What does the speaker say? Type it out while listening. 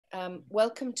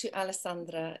welcome to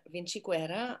Alessandra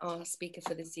Vinciguerra, our speaker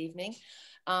for this evening.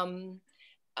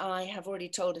 I have already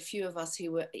told a few of us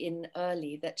who were in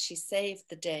early that she saved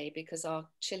the day because our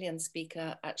Chilean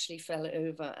speaker actually fell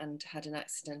over and had an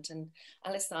accident. And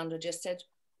Alessandra just said,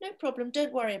 no problem,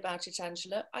 don't worry about it,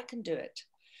 Angela, I can do it.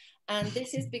 And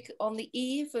this is on the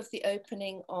eve of the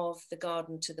opening of the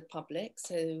garden to the public.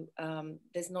 So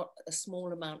there's not a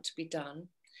small amount to be done.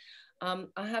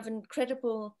 I have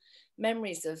incredible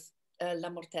memories of La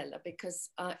Mortella because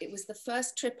it was the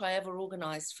first trip I ever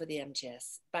organized for the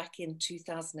MGS back in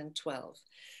 2012.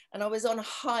 And I was on a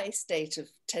high state of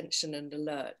tension and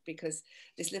alert because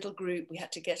this little group, we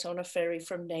had to get on a ferry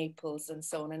from Naples and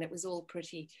so on. And it was all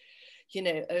pretty, you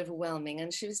know, overwhelming.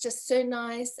 And she was just so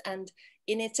nice. And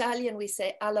in Italian, we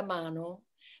say alla mano,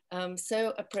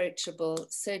 so approachable,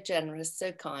 so generous,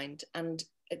 so kind. And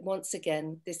once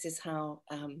again, this is how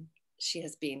she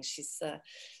has been. She's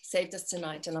saved us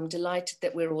tonight, and I'm delighted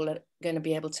that we're all going to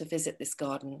be able to visit this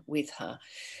garden with her.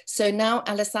 So now,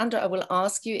 Alessandra, I will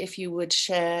ask you if you would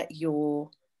share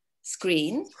your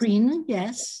screen.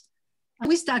 Yes.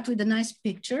 We start with a nice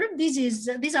picture. These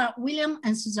are William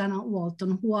and Susana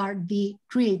Walton, who are the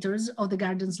creators of the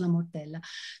gardens La Mortella.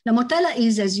 La Mortella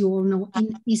is, as you all know,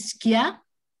 in Ischia,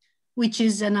 which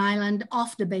is an island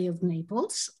off the Bay of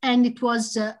Naples. And it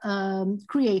was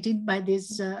created by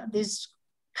this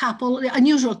couple,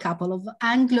 unusual couple of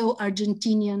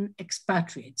Anglo-Argentinian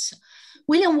expatriates.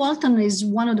 William Walton is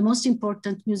one of the most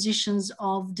important musicians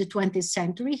of the 20th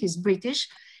century. He's British.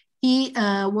 He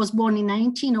was born in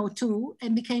 1902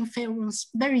 and became famous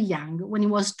very young, when he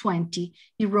was 20.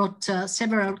 He wrote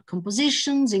several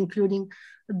compositions, including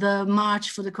the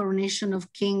March for the coronation of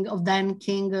then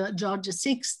King George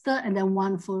VI, and then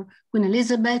one for Queen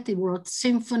Elizabeth. He wrote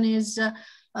symphonies,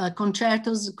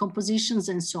 concertos, compositions,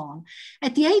 and so on.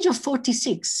 At the age of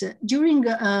 46, during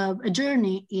a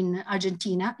journey in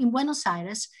Argentina, in Buenos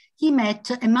Aires, he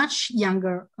met a much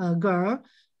younger girl,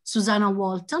 Susana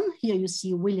Walton. Here you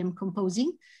see William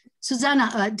composing.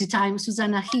 Susana, at the time,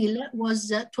 Susana Hill,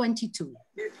 was 22.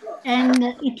 And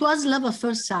it was love at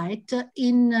first sight.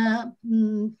 In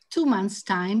 2 months'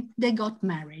 time, they got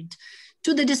married,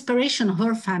 to the desperation of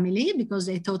her family, because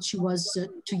they thought she was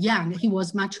too young. He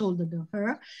was much older than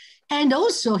her. And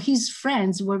also his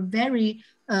friends were very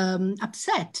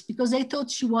upset because they thought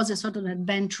she was a sort of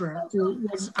adventurer who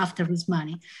was after his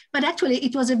money. But actually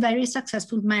it was a very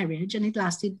successful marriage, and it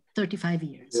lasted 35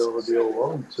 years. Sorry, can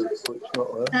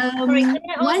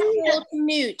I ask you all to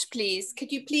mute, please?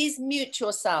 Could you please mute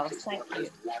yourself? Thank you.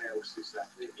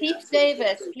 Keith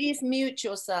Davis, please mute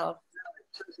yourself.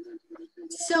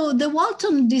 So the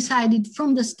Walton decided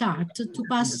from the start to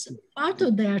pass part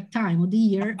of their time of the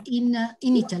year in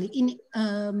Italy,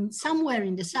 somewhere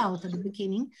in the south at the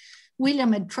beginning.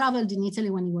 William had traveled in Italy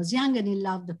when he was young, and he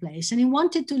loved the place. And he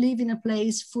wanted to live in a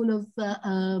place full of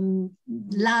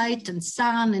light and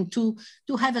sun, and to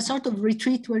have a sort of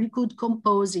retreat where he could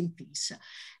compose in peace.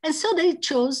 And so they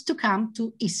chose to come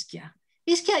to Ischia.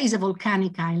 Ischia is a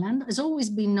volcanic island, has always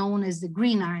been known as the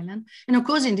Green Island. And of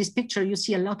course, in this picture, you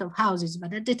see a lot of houses,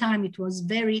 but at the time it was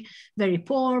very, very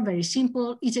poor, very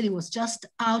simple. Italy was just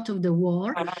out of the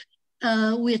war.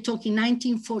 We are talking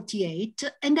 1948.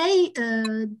 And they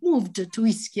moved to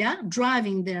Ischia,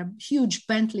 driving their huge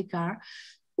Bentley car,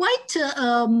 quite,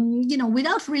 you know,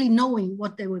 without really knowing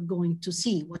what they were going to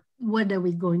see, where they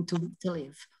were going to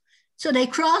live. So they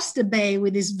crossed the bay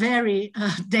with this very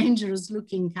dangerous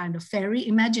looking kind of ferry.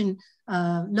 Imagine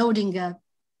loading a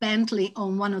Bentley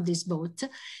on one of these boats.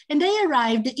 And they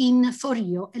arrived in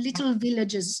Forio, a little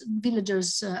villagers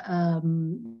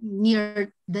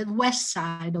near the west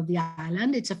side of the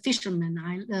island. It's a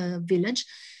fisherman village,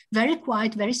 very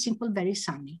quiet, very simple, very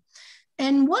sunny.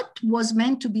 And what was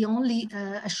meant to be only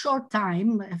a short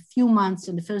time, a few months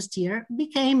in the first year,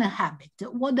 became a habit.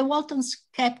 What the Waltons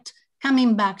kept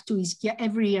coming back to Ischia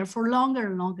every year for longer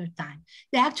and longer time.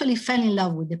 They actually fell in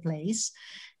love with the place,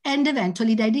 and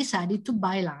eventually they decided to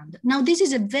buy land. Now, this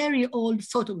is a very old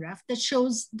photograph that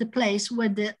shows the place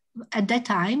where at that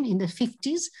time, in the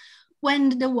 50s,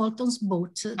 when the Waltons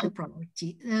bought the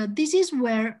property. This is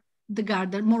where the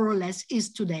garden more or less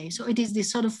is today. So it is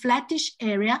this sort of flattish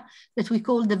area that we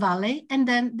call the valley, and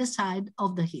then the side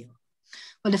of the hill.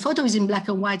 Well, the photo is in black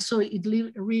and white, so it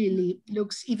really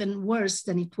looks even worse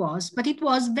than it was, but it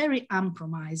was very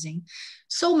unpromising.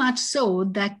 So much so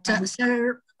that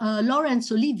Sir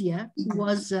Laurence Olivier, who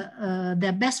was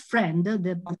their best friend,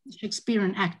 the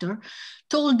Shakespearean actor,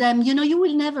 told them, you know, you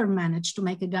will never manage to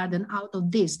make a garden out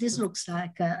of this. This looks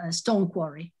like a stone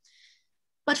quarry.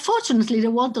 But fortunately,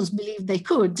 the Waltons believed they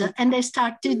could, and they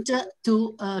started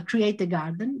to create a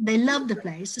garden. They loved the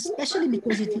place, especially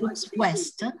because it looks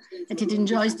west, and it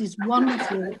enjoys this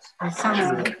wonderful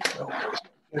sunset.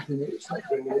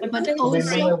 But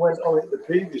also,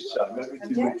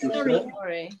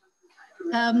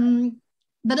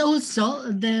 but also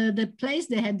the place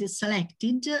they had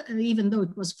selected, even though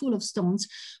it was full of stones,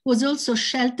 was also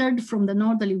sheltered from the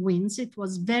northerly winds. It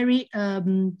was very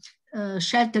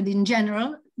sheltered in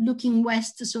general, looking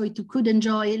west, so it could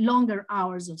enjoy longer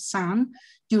hours of sun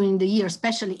during the year,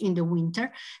 especially in the winter.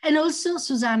 And also,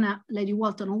 Susana, Lady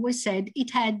Walton, always said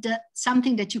it had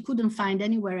something that you couldn't find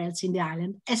anywhere else in the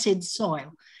island: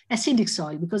 acidic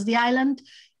soil, because the island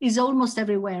is almost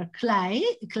everywhere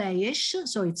clayish,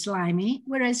 so it's slimy.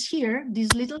 Whereas here,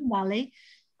 this little valley,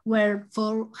 where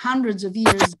for hundreds of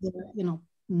years,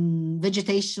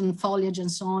 vegetation, foliage, and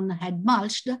so on had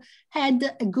mulched,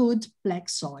 had a good black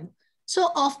soil. So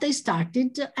off they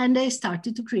started, and they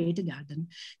started to create a garden.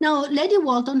 Now, Lady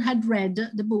Walton had read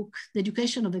the book, The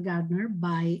Education of the Gardener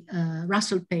by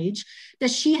Russell Page,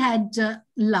 that she had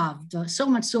loved so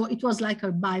much so it was like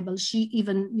her Bible. She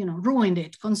even, ruined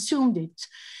it, consumed it.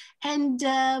 And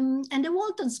the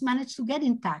Waltons managed to get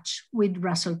in touch with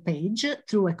Russell Page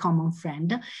through a common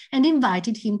friend and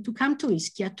invited him to come to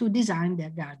Ischia to design their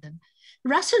garden.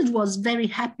 Russell was very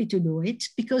happy to do it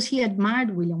because he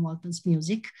admired William Walton's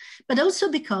music, but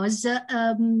also because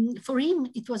for him,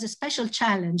 it was a special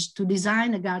challenge to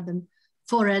design a garden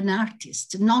for an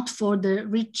artist, not for the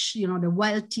rich, the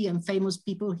wealthy and famous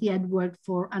people he had worked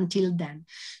for until then.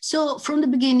 So from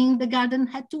the beginning, the garden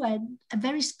had to add a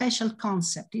very special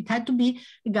concept. It had to be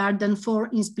a garden for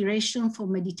inspiration, for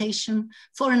meditation,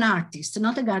 for an artist,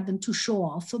 not a garden to show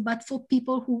off, but for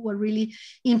people who were really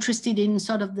interested in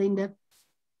sort of in the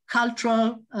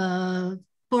cultural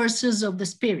pursuits of the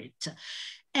spirit.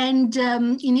 And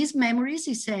in his memories,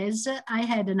 he says, I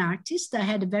had an artist, I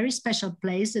had a very special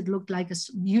place that looked like a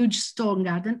huge stone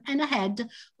garden, and I had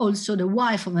also the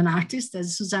wife of an artist,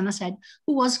 as Susana said,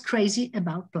 who was crazy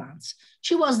about plants.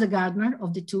 She was the gardener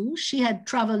of the two. She had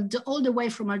traveled all the way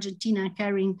from Argentina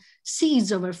carrying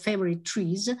seeds of her favorite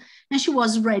trees, and she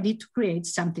was ready to create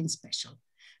something special.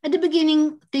 At the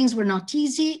beginning, things were not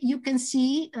easy. You can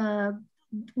see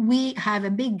we have a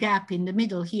big gap in the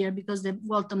middle here because the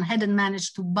Walton hadn't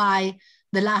managed to buy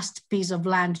the last piece of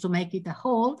land to make it a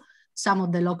whole. Some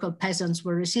of the local peasants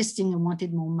were resisting and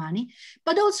wanted more money,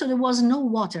 but also there was no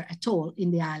water at all in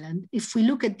the island. If we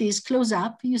look at this close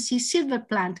up, you see silver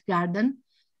plant garden,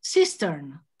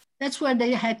 cistern. That's where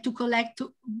they had to collect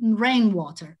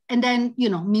rainwater. And then,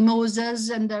 mimosas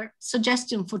and their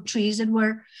suggestion for trees that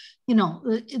were,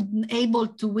 able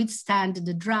to withstand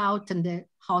the drought and the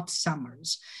hot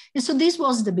summers. And so this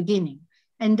was the beginning.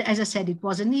 And as I said, it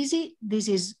wasn't easy. This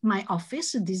is my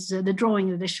office. This the drawing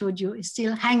that I showed you is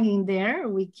still hanging there.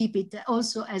 We keep it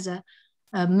also as a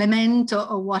memento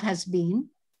of what has been.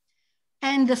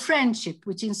 And the friendship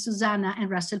between Susana and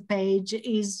Russell Page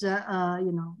is,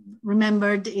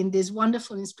 remembered in this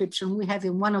wonderful inscription we have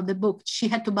in one of the books. She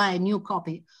had to buy a new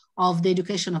copy of The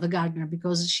Education of a Gardener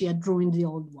because she had ruined the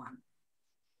old one.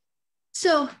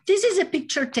 So this is a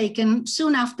picture taken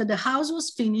soon after the house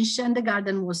was finished and the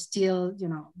garden was still,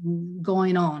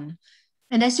 going on.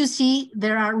 And as you see,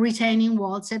 there are retaining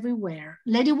walls everywhere.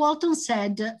 Lady Walton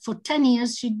said for 10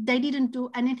 years, they didn't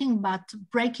do anything but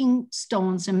breaking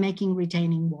stones and making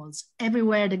retaining walls.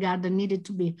 Everywhere the garden needed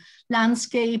to be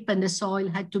landscape and the soil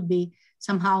had to be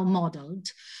somehow modeled.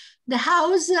 The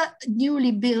house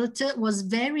newly built was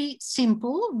very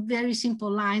simple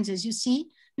lines, as you see.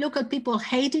 Local people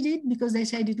hated it because they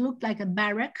said it looked like a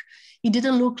barrack. It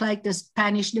didn't look like the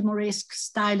Spanish de Moresque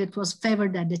style that was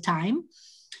favored at the time.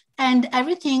 And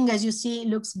everything, as you see,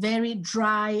 looks very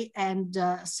dry and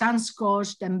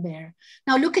sun-scorched and bare.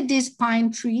 Now look at these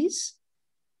pine trees.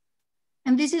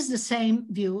 And this is the same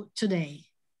view today.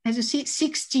 As you see,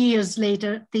 60 years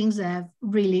later, things have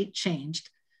really changed.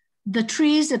 The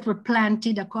trees that were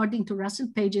planted, according to Russell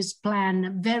Page's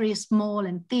plan, very small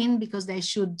and thin because they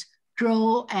should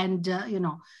grow and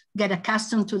get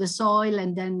accustomed to the soil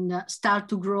and then start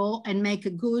to grow and make a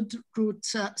good root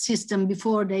system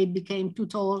before they became too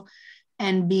tall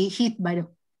and be hit by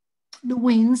the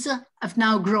winds, have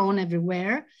now grown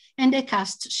everywhere, and they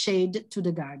cast shade to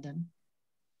the garden.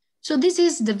 So this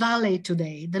is the valley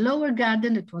today, the lower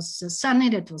garden that was sunny,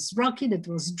 that was rocky, that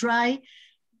was dry,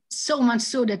 so much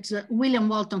so that William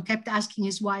Walton kept asking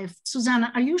his wife,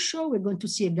 Susana, are you sure we're going to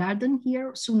see a garden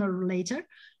here sooner or later?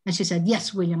 And she said,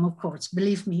 yes, William, of course,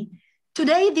 believe me.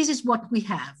 Today, this is what we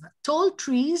have. Tall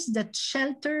trees that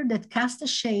shelter, that cast a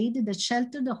shade, that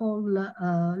shelter the whole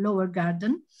lower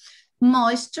garden.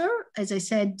 Moisture, as I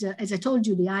said, as I told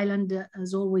you, the island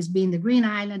has always been, the green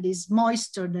island is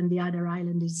moister than the other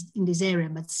island is in this area,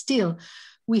 but still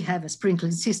we have a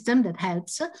sprinkling system that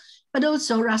helps. But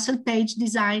also Russell Page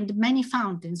designed many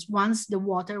fountains once the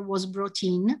water was brought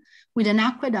in with an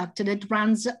aqueduct that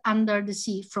runs under the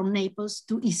sea from Naples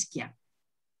to Ischia.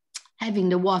 Having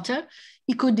the water,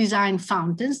 he could design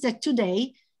fountains that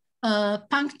today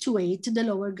punctuate the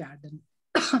lower garden.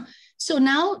 So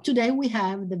now today we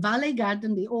have the Valley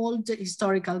Garden, the old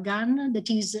historical garden that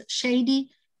is shady,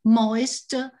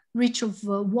 moist, rich of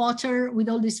water with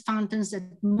all these fountains that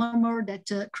murmur,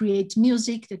 that create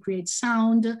music, that create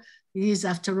sound. It is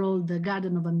after all the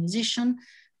garden of a musician.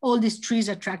 All these trees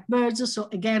attract birds. So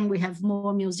again, we have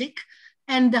more music.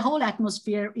 And the whole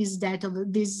atmosphere is that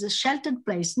of this sheltered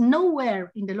place.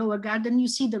 Nowhere in the lower garden you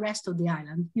see the rest of the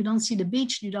island. You don't see the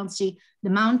beach, you don't see the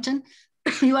mountain.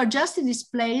 You are just in this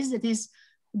place that is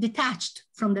detached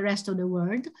from the rest of the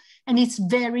world, and it's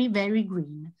very, very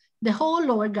green. The whole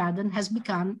lower garden has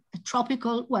become a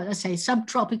tropical, well, let's say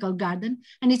subtropical garden,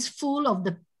 and it's full of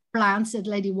the plants that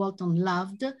Lady Walton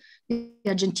loved, the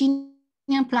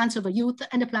Argentinian plants of her youth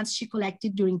and the plants she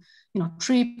collected during,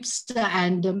 trips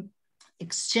and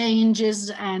exchanges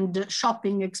and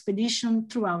shopping expedition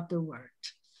throughout the world.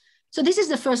 So this is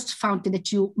the first fountain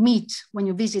that you meet when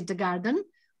you visit the garden.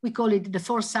 We call it the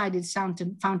four-sided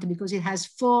fountain because it has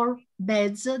 4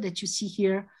 beds that you see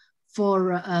here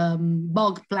for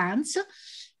bog plants.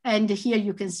 And here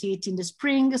you can see it in the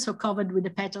spring, so covered with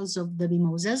the petals of the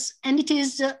mimosas. And it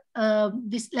is,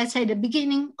 this, let's say, the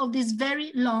beginning of this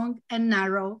very long and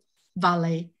narrow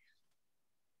valley.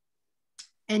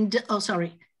 And, oh,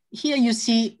 sorry, here you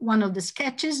see one of the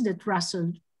sketches that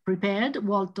Russell prepared,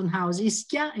 Walton House,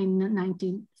 Ischia,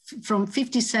 from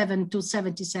 57 to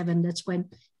 77. That's when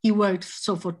he worked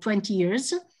for 20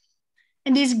 years.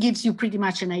 And this gives you pretty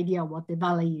much an idea of what the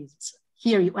valley is.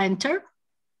 Here you enter,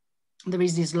 there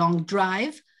is this long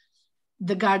drive.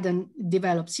 The garden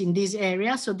develops in this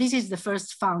area. So this is the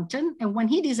first fountain. And when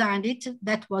he designed it,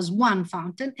 that was one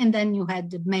fountain. And then you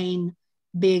had the main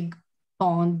big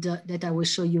pond that I will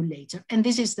show you later. And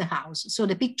this is the house. So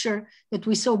the picture that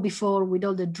we saw before with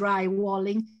all the dry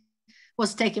walling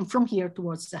was taken from here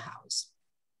towards the house.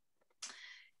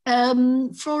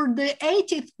 For the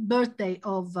 80th birthday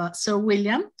of Sir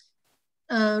William,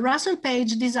 Russell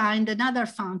Page designed another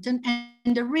fountain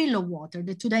and a reel of water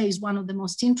that today is one of the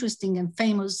most interesting and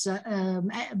famous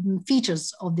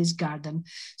features of this garden.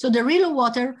 So the reel of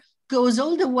water goes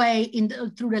all the way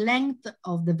through the length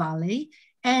of the valley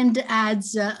and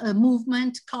adds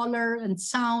movement, color, and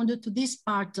sound to this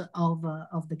part of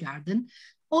the garden.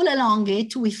 All along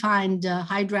it, we find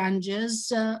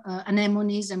hydrangeas,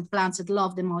 anemones, and plants that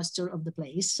love the moisture of the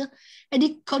place. And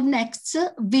it connects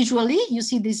visually. You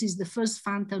see, this is the first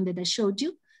fountain that I showed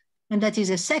you. And that is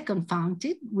a second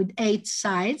fountain with 8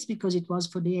 sides because it was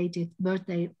for the 80th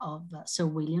birthday of Sir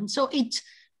William. So it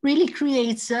really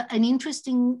creates an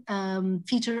interesting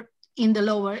feature in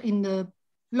the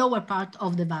lower part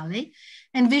of the valley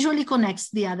and visually connects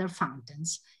the other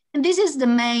fountains. And this is the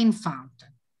main fountain.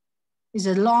 It's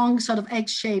a long sort of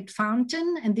egg-shaped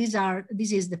fountain, and this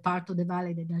is the part of the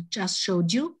valley that I just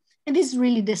showed you. And this is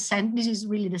really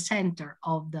the center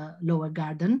of the lower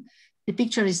garden. The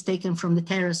picture is taken from the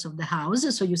terrace of the house,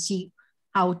 so you see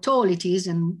how tall it is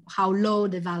and how low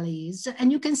the valley is, and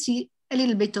you can see a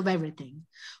little bit of everything.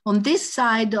 On this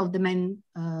side of the main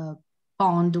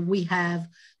pond, we have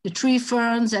the tree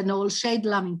ferns and all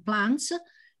shade-loving plants,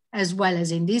 as well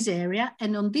as in this area.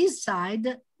 And on this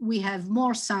side, we have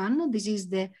more sun. This is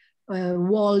the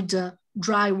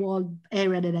dry walled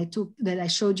area that I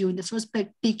showed you in the first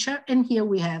picture. And here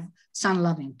we have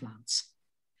sun-loving plants.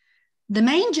 The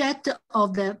main jet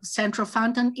of the central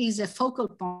fountain is a focal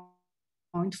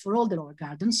point for all the lower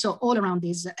gardens. So all around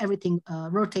this, everything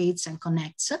rotates and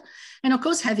connects. And of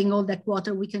course, having all that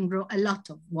water, we can grow a lot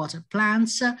of water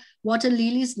plants, water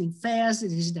lilies, nymphaeas,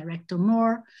 this is Director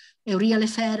Moore, Euryale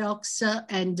ferox,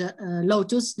 and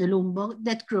lotus, the lumbo,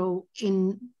 that grow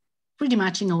pretty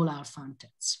much in all our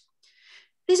fountains.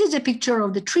 This is a picture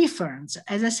of the tree ferns.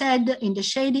 As I said, in the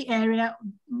shady area,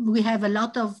 we have a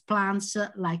lot of plants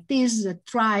like this that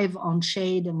thrive on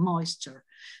shade and moisture.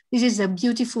 This is a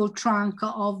beautiful trunk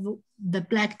of the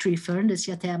black tree fern, the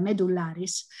Cyathea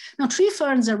medullaris. Now, tree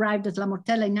ferns arrived at La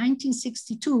Mortella in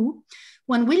 1962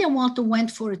 when William Walton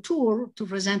went for a tour to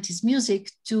present his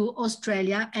music to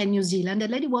Australia and New Zealand.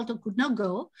 And Lady Walton could not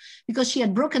go because she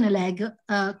had broken a leg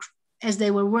as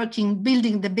they were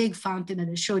building the big fountain that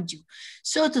I showed you.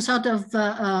 So to sort of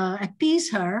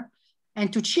appease her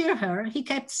and to cheer her, he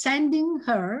kept sending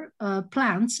her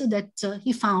plants that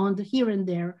he found here and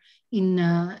there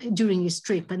during his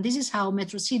trip. And this is how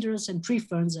metrosideros and tree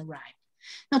ferns arrived.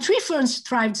 Now, tree ferns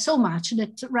thrived so much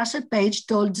that Russell Page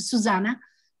told Susana,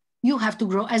 you have to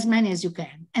grow as many as you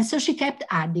can. And so she kept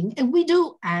adding, and we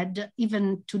do add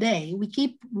even today. We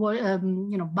keep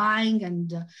buying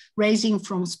and raising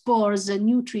from spores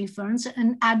new tree ferns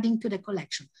and adding to the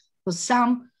collection, because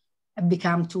some have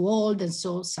become too old, and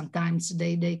so sometimes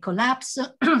they collapse.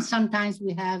 Sometimes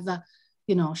we have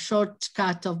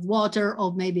shortcut of water,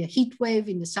 or maybe a heat wave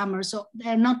in the summer. So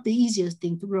they're not the easiest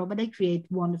thing to grow, but they create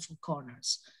wonderful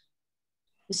corners.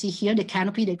 You see here the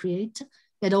canopy they create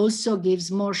that also gives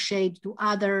more shade to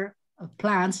other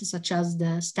plants, such as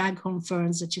the staghorn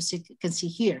ferns that you can see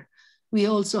here. We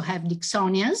also have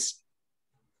Dixonias.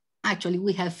 Actually,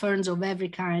 we have ferns of every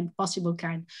kind, possible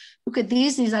kind. Look at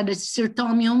these. These are the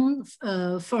Sirtomium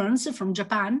ferns from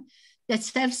Japan that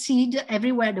self-seed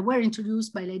everywhere. They were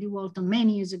introduced by Lady Walton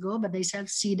many years ago, but they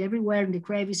self-seed everywhere in the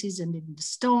crevices and in the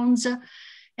stones.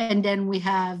 And then we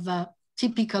have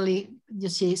typically, you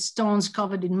see, stones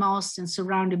covered in moss and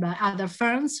surrounded by other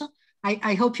ferns.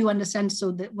 I hope you understand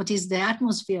what is the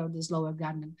atmosphere of this lower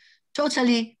garden.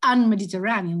 Totally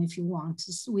un-Mediterranean, if you want,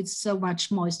 with so much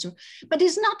moisture. But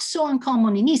it's not so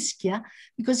uncommon in Ischia,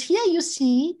 because here you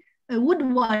see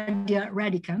Woodwardia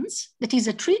radicans. That is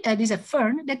a tree, is a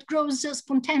fern that grows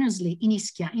spontaneously in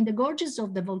Ischia, in the gorges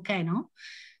of the volcano.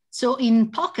 So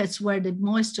in pockets where the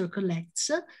moisture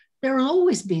collects, there have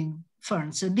always been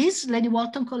ferns. So this Lady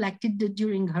Walton collected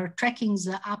during her trekkings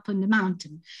up in the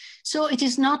mountain. So it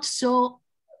is not so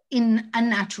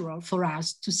unnatural for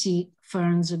us to see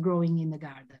ferns growing in the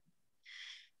garden.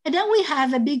 And then we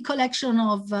have a big collection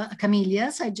of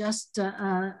camellias.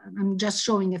 I'm just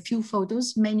showing a few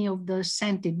photos, many of the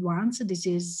scented ones. This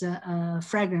is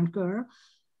fragrant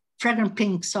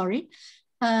pink, sorry.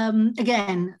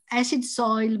 Again, acid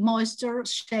soil, moisture,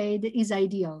 shade is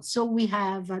ideal. So we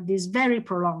have this very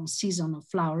prolonged season of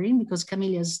flowering, because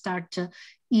camellias start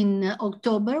in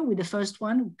October with the first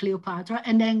one, Cleopatra,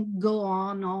 and then go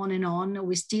on and on.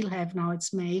 We still have, now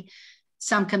it's May,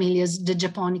 some camellias, the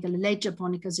Japonica, the late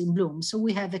Japonicas in bloom. So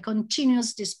we have a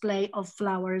continuous display of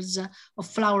flowers, of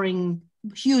flowering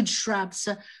huge shrubs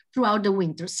throughout the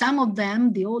winter. Some of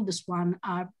them, the oldest one,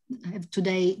 have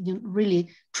today really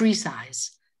tree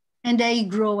size, and they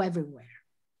grow everywhere.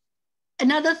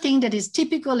 Another thing that is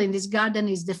typical in this garden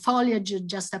is the foliage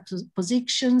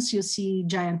juxtapositions. You see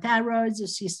giant arrows, you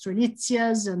see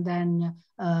strelitzias, and then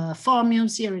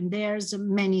phormiums here and there,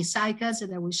 many cycads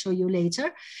that I will show you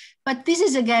later. But this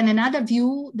is again another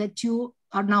view that you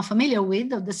are now familiar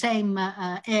with, of the same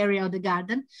area of the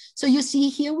garden. So you see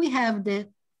here we have the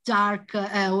dark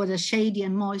or the shady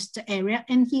and moist area,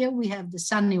 and here we have the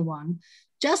sunny one,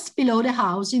 just below the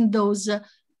house in those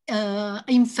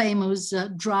infamous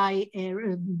dry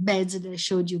beds that I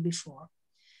showed you before.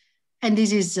 And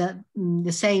this is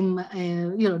the same,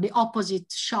 the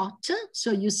opposite shot.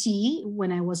 So you see,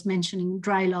 when I was mentioning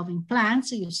dry loving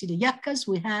plants, you see the yuccas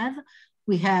we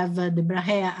have the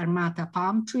Brahea armata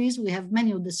palm trees. We have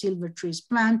many of the silver trees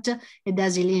planted, a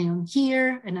Dasylirium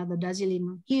here, another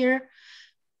Dasylirium here.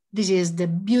 This is the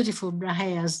beautiful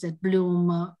Braheas that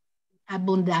bloom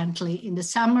abundantly in the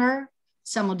summer,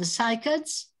 some of the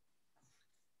cycads.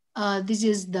 This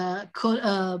is the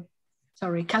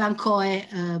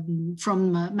Kalanchoe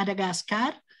from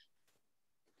Madagascar.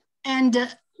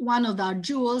 And one of our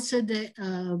jewels, the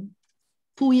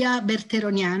Puya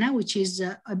berteroniana, which is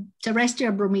a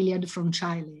terrestrial bromeliad from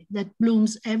Chile that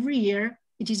blooms every year.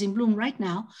 It is in bloom right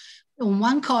now on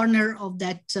one corner of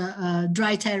that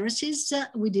dry terraces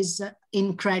with these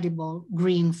incredible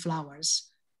green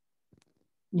flowers.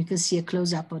 You can see a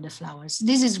close-up of the flowers.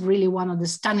 This is really one of the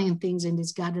stunning things in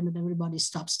this garden that everybody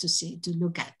stops to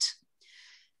look at.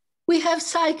 We have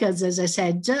cycads, as I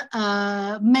said,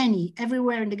 many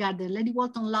everywhere in the garden. Lady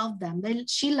Walton loved them.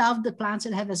 She loved the plants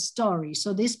that have a story.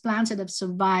 So these plants that have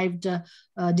survived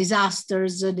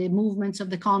disasters, the movements of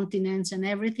the continents and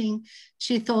everything,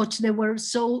 she thought they were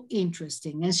so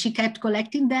interesting. And she kept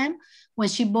collecting them. When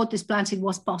she bought these plants, it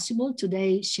was possible.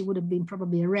 Today, she would have been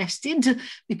probably arrested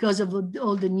because of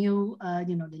all the new,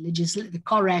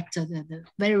 the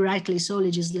very rightly so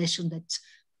legislation that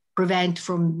prevent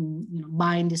from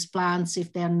buying these plants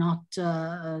if they're not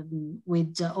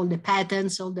with all the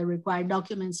patents, all the required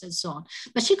documents and so on.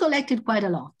 But she collected quite a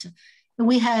lot. And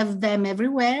we have them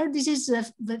everywhere. This is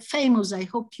the famous, I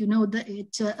hope you know,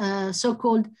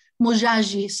 so-called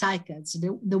Mojaji cycads,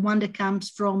 the one that comes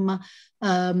from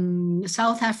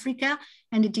South Africa,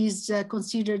 and it is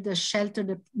considered a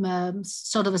sheltered,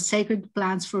 sort of a sacred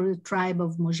plants for the tribe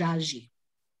of Mojaji.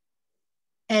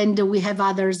 And we have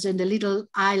others in the little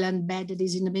island bed that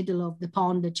is in the middle of the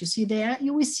pond that you see there.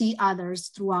 You will see others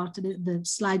throughout the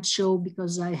slideshow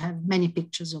because I have many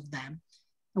pictures of them.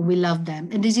 We love them.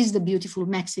 And this is the beautiful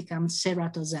Mexican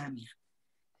ceratozamia.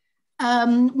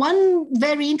 One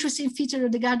very interesting feature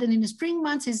of the garden in the spring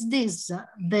months is this,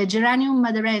 the Geranium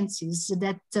maderensis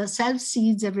that sell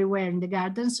seeds everywhere in the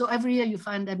garden. So every year you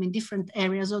find them in different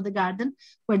areas of the garden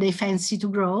where they fancy to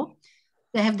grow.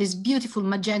 They have these beautiful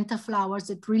magenta flowers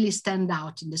that really stand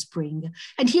out in the spring.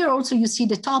 And here also you see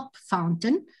the top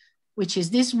fountain, which is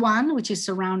this one, which is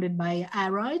surrounded by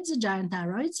aroids, giant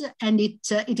aroids. And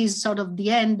it is sort of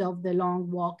the end of the long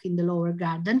walk in the lower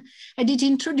garden. And it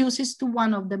introduces to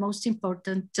one of the most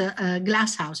important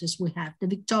glass houses we have, the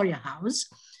Victoria House,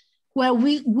 where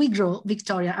we grow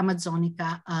Victoria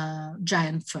amazonica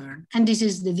giant fern. And this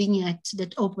is the vignette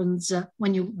that opens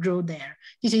when you grow there.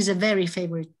 This is a very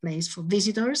favorite place for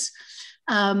visitors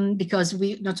because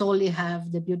we not only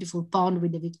have the beautiful pond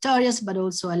with the Victorias, but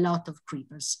also a lot of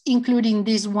creepers, including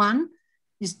this one,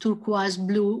 this turquoise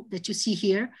blue that you see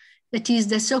here, that is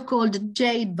the so-called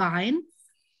jade vine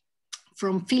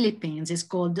from Philippines. It's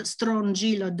called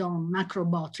Strongylodon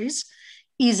macrobotris.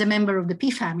 Is a member of the pea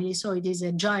family, so it is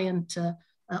a giant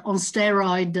on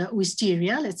steroid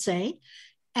wisteria, let's say.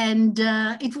 And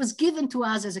it was given to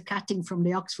us as a cutting from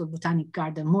the Oxford Botanic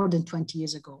Garden more than 20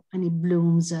 years ago, and it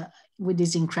blooms with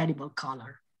this incredible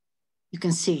color. You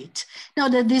can see it. Now,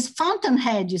 this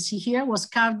fountainhead you see here was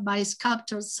carved by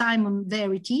sculptor Simon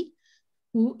Verity,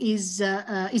 who is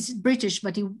British,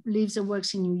 but he lives and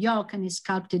works in New York, and he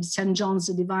sculpted St. John's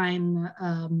the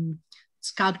Divine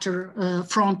sculpture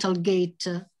frontal gate,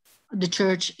 the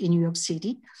church in New York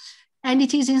City. And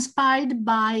it is inspired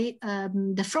by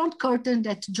the front curtain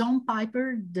that John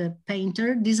Piper, the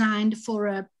painter, designed for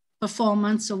a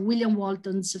performance of William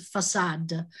Walton's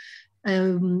Facade,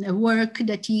 a work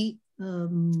that he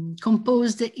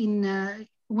composed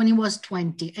when he was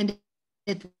 20. And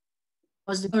it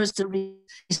was the first of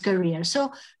his career.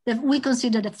 So we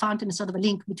consider the fountain as sort of a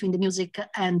link between the music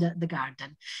and the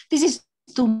garden. This is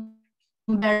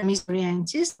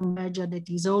that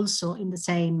is also in the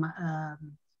same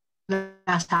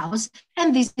glass house.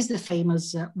 And this is the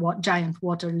famous giant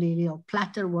water lily or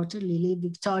platter water lily,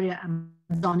 Victoria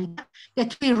amazonica,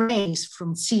 that we raise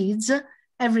from seeds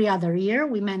every other year.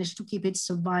 We managed to keep it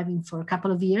surviving for a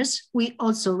couple of years. We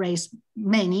also raise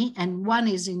many, and one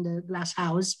is in the glass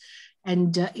house,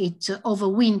 and it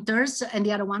overwinters, and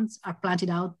the other ones are planted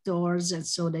outdoors, and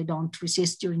so they don't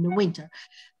resist during the winter.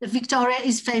 The Victoria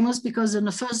is famous because on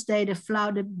the first day,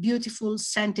 the beautiful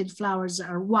scented flowers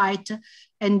are white,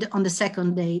 and on the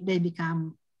second day, they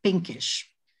become pinkish.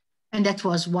 And that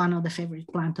was one of the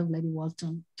favorite plants of Lady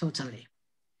Walton, totally.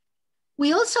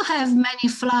 We also have many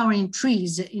flowering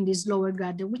trees in this lower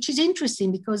garden, which is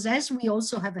interesting because as we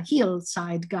also have a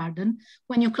hillside garden,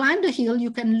 when you climb the hill, you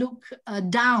can look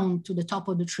down to the top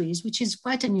of the trees, which is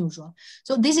quite unusual.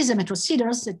 So this is a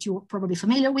Metrocedrus that you're probably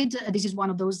familiar with. This is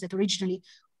one of those that originally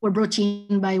were brought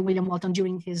in by William Walton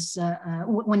during his,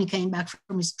 when he came back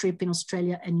from his trip in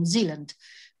Australia and New Zealand.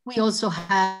 We also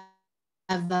have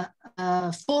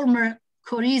former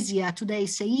Coryzia, today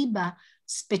Ceiba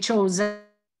speciosa,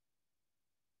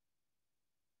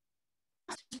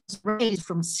 raised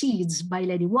from seeds by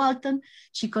Lady Walton.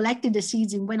 She collected the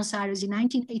seeds in Buenos Aires in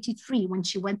 1983 when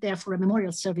she went there for a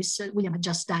memorial service. William had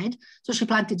just died. So she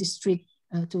planted this tree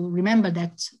to remember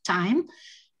that time.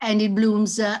 And it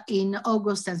blooms in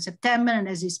August and September and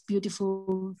has these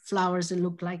beautiful flowers that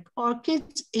look like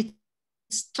orchids.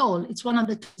 It's tall. It's one of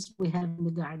the trees we have in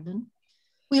the garden.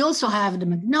 We also have the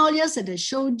magnolias that I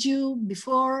showed you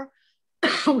before.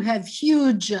 We have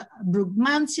huge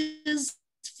brugmansias,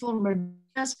 former.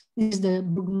 This is the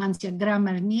Brugmansia Grand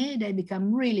Marnier. They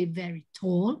become really very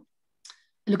tall.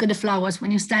 Look at the flowers.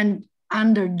 When you stand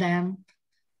under them,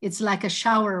 it's like a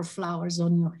shower of flowers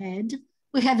on your head.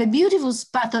 We have a beautiful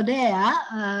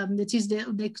Spathodea, that is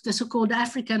the so-called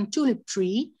African tulip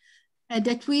tree,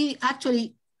 that we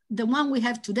actually, the one we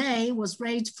have today was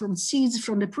raised from seeds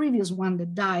from the previous one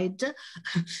that died,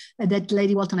 that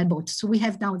Lady Walton had bought. So we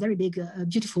have now a very big,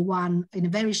 beautiful one in a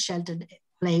very sheltered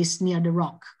place near the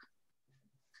rock.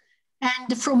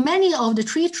 And from many of the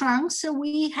tree trunks,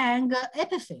 we hang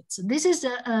epiphytes. This is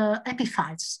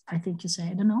epiphytes, I think you say,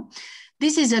 I don't know.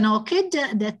 This is an orchid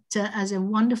that has a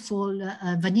wonderful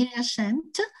vanilla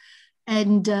scent,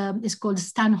 and it's called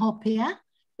Stanhopea.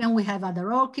 Then we have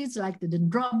other orchids like the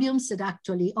dendrobiums that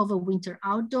actually overwinter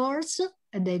outdoors,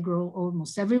 and they grow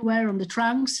almost everywhere on the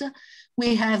trunks.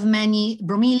 We have many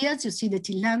bromeliads. You see the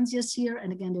tillandsias here,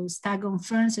 and again, those staghorn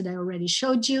ferns that I already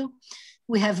showed you.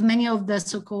 We have many of the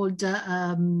so-called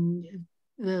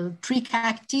tree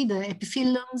cacti, the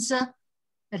epiphyllums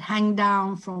that hang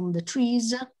down from the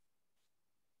trees.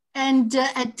 And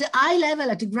at the eye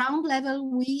level, at the ground level,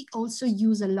 we also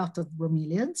use a lot of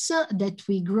bromeliads that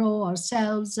we grow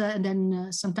ourselves. And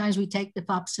then sometimes we take the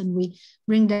pups and we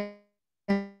bring them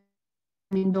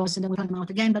indoors and then we plant them out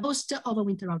again, but most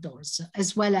overwinter outdoors,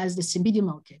 as well as the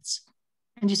cymbidium orchids.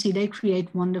 And you see, they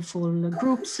create wonderful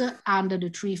groups under the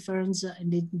tree ferns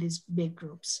and in these big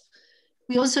groups.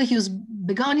 We also use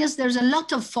begonias. There's a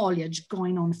lot of foliage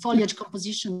going on, foliage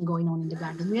composition going on in the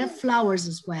garden. We have flowers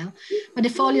as well, but the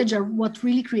foliage are what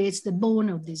really creates the bone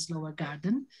of this lower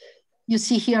garden. You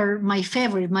see here my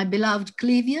favorite, my beloved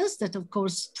clivias that of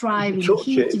course thrive in the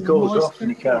heat, in the moisture.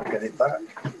 You can't get it back.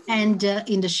 And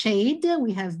in the shade,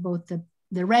 we have both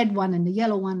the red one and the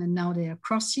yellow one, and now they are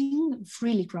crossing,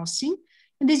 freely crossing.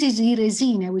 And this is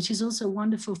Iresina, which is also a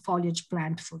wonderful foliage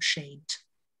plant for shade.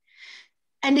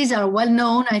 And these are well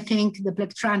known, I think, the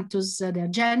Plectranthus, the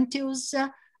Argenteus,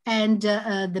 and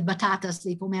the batatas,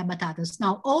 the Pomea batatas.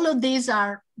 Now, all of these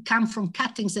come from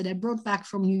cuttings that I brought back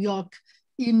from New York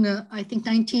in, I think,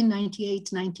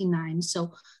 1998, 99.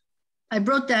 So I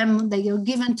brought them, they were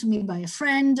given to me by a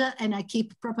friend, and I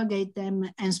propagate them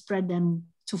and spread them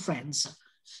to friends.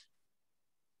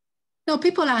 Now,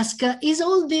 people ask, is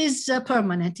all this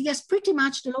permanent? Yes, pretty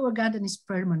much the lower garden is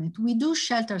permanent. We do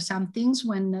shelter some things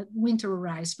when winter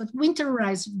arrives, but winter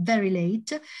arrives very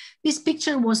late. This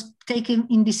picture was taken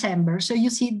in December. So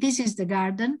you see, this is the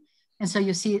garden. And so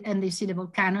you see, and you see the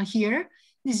volcano here.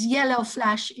 This yellow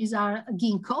flash is our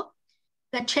ginkgo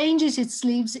that changes its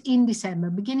leaves in December,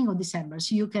 beginning of December.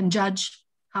 So you can judge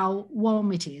how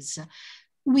warm it is.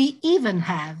 We even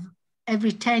have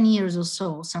every 10 years or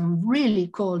so, some really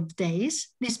cold days.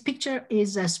 This picture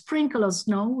is a sprinkle of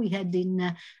snow we had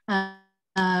in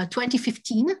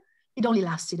 2015. It only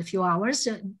lasted a few hours,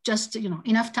 just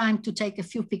enough time to take a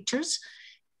few pictures.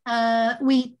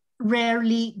 We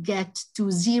rarely get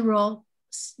to 0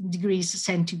 degrees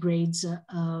centigrades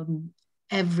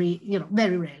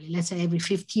very rarely, let's say every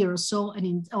 5th year or so,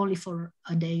 and only for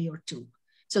a day or two.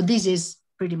 So this is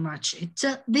pretty much it.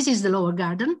 This is the lower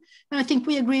garden. And I think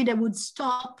we agreed I would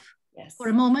stop for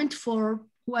a moment for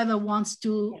whoever wants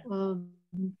to,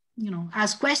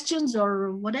 ask questions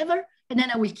or whatever, and then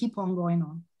I will keep on going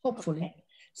on, hopefully. Okay.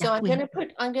 So I'm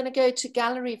going to go to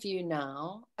gallery view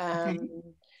now,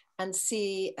 and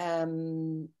see,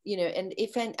 and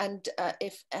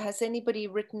if has anybody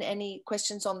written any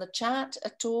questions on the chat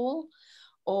at all,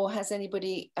 or has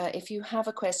anybody, if you have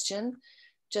a question,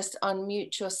 just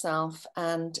unmute yourself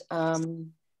and,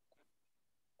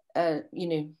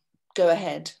 go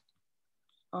ahead.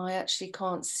 I actually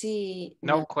can't see.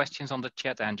 No questions on the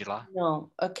chat, Angela.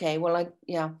 No, okay, well,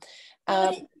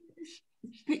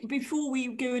 before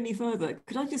we go any further,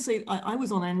 could I just say, I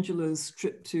was on Angela's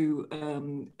trip to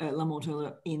La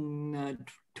Mortella in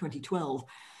 2012,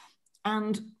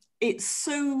 and it's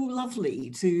so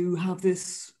lovely to have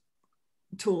this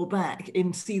tour back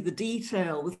and see the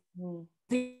detail.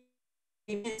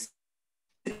 It's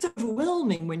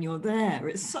overwhelming when you're there.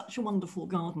 It's such a wonderful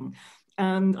garden.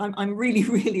 And I'm really,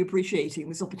 really appreciating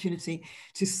this opportunity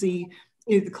to see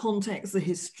the context, the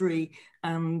history,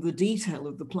 and the detail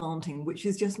of the planting, which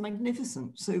is just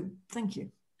magnificent. So thank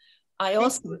you. I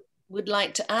also would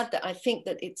like to add that I think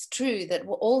that it's true that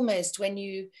almost when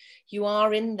you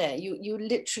are in there,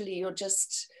 you're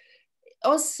just,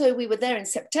 also we were there in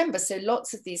September, so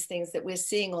lots of these things that we're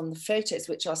seeing on the photos,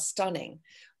 which are stunning,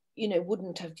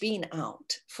 wouldn't have been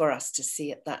out for us to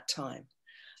see at that time.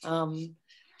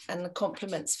 And the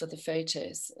compliments for the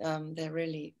photos,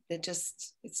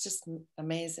 it's just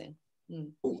amazing.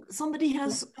 Oh, somebody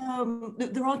has,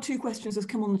 there are 2 questions that have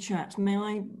come on the chat. May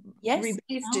I? Yes,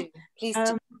 please do. Please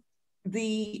do.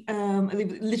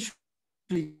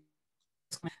 Literally,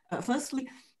 firstly,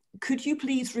 could you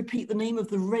please repeat the name of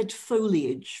the red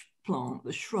foliage plant,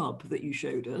 the shrub that you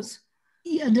showed us?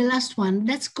 Yeah, the last one,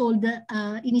 that's called,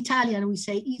 in Italian, we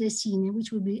say iresine,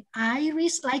 which would be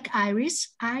iris, like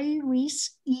iris,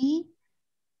 iris,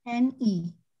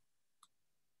 E-N-E.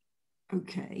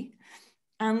 Okay.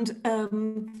 And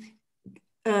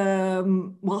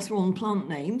whilst we're on plant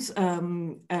names,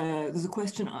 there's a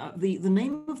question, the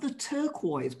name of the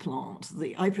turquoise plant,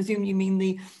 I presume you mean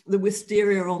the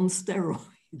wisteria on steroids.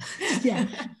 Yeah,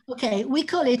 okay, we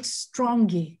call it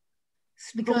strongy.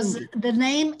 Because the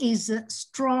name is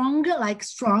strong, like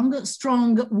strong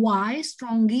Y,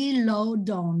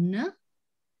 strongylodon,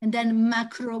 and then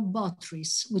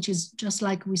macrobotris, which is just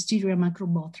like Wisteria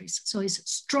macrobotris. So it's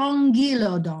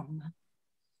strongylodon.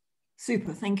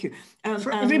 Super, thank you.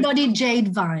 For everybody,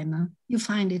 jade vine. You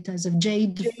find it as a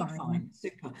jade vine.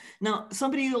 Super. Now,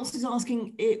 somebody else is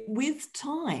asking, with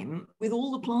time, with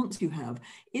all the plants you have,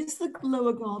 is the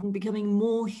lower garden becoming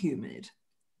more humid?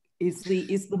 Is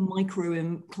the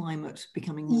microclimate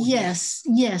becoming more humid?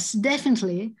 Yes,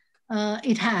 definitely.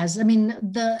 It has. I mean,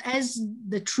 as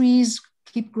the trees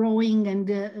keep growing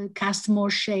and cast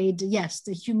more shade, yes,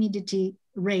 the humidity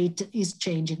rate is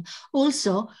changing.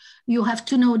 Also, you have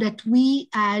to know that we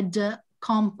add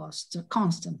compost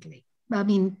constantly. I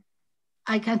mean,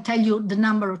 I can tell you the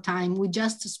number of times we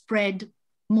just spread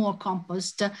more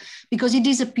compost because it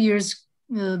disappears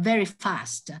very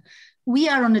fast. We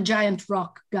are on a giant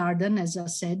rock garden, as I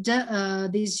said.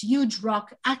 This huge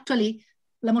rock, actually,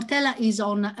 La Mortella is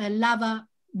on a lava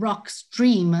rock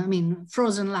stream, I mean,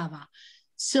 frozen lava.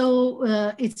 So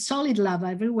it's solid lava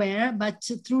everywhere, but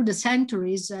through the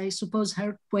centuries, I suppose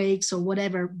earthquakes or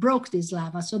whatever broke this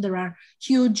lava. So there are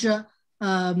huge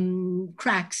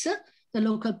cracks. The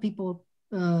local people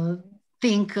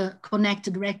think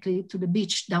connect directly to the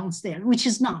beach downstairs, which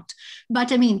is not.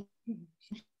 But I mean,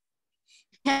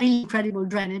 really incredible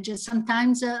drainage.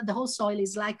 Sometimes the whole soil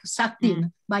is like sucked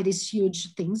in by these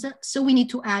huge things. So we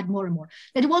need to add more and more.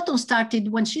 Lady Walton started,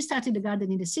 when she started the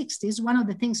garden in the 60s, one of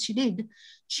the things she did,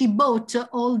 she bought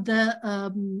all the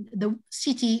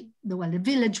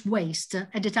village waste.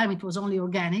 At the time it was only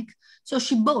organic. So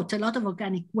she bought a lot of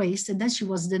organic waste, and then she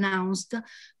was denounced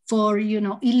for,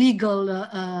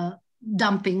 illegal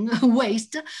dumping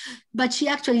waste, but she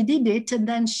actually did it, and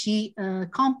then she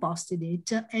composted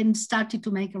it and started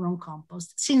to make her own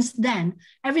compost. Since then,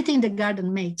 everything the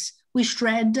garden makes, we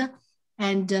shred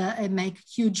and make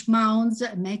huge mounds,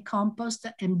 make compost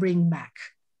and bring back.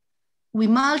 We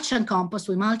mulch and compost,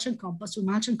 we mulch and compost, we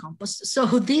mulch and compost. So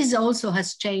this also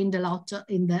has changed a lot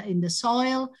in the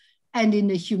soil and in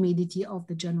the humidity of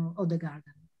the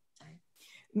garden.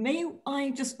 May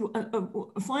I just,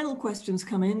 final questions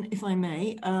come in, if I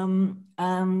may,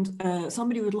 and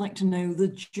somebody would like to know the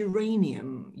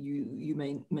geranium you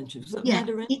may mention. Is that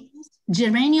Madeirense?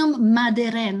 Geranium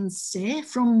madeirense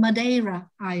from Madeira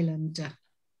Island.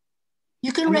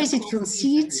 You can raise it from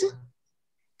seeds.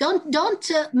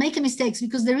 Don't make a mistake,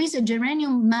 because there is a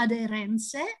geranium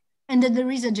madeirense and then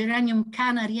there is a geranium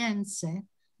canariense.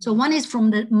 So one is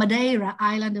from the Madeira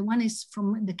Island and one is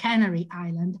from the Canary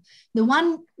Island. The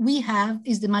one we have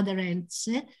is the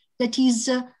madeirense,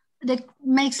 that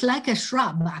makes like a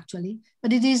shrub actually,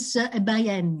 but it is a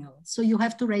biennial. So you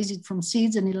have to raise it from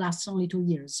seeds and it lasts only 2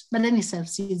 years, but then it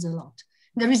sells seeds a lot.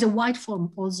 There is a white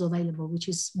form also available, which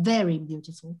is very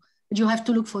beautiful, but you have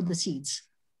to look for the seeds.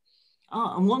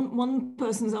 And one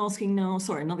person's asking now,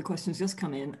 sorry, another question's just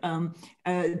come in.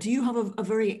 Do you have a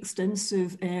very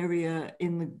extensive area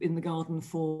in the garden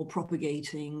for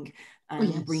propagating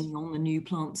and bringing on the new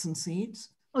plants and seeds?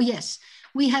 Oh, yes.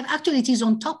 We have, actually, it is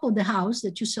on top of the house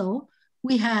that you saw.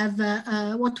 We have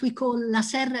what we call La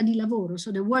Serra di Lavoro,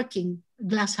 so the working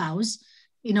glass house,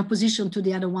 in opposition to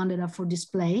the other one that are for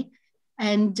display.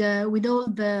 And with all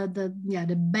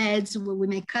the beds where we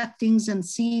make cuttings and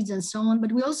seeds and so on.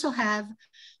 But we also have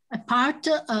a part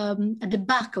at the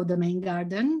back of the main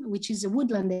garden, which is a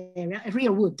woodland area, a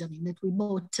real wood, I mean, that we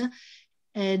bought.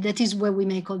 That is where we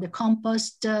make all the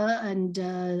compost and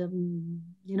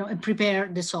prepare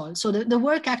the soil. So the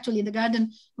work actually in the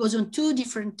garden goes on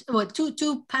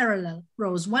two parallel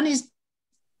rows. One is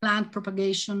plant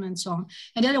propagation and so on,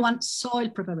 and the other one soil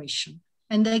preparation.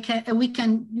 And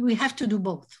we have to do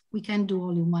both. We can't do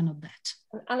only one of that.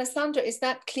 Alessandra, is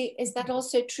that clear? Is that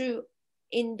also true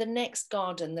in the next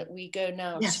garden that we go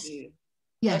now to?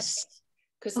 Yes.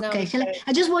 Okay.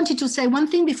 I just wanted to say one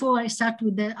thing before I start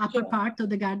with the upper part of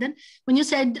the garden. When you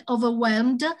said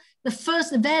overwhelmed,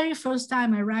 the very first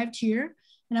time I arrived here,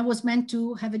 and I was meant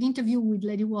to have an interview with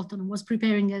Lady Walton, and was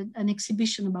preparing an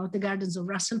exhibition about the gardens of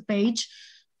Russell Page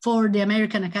for the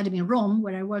American Academy in Rome,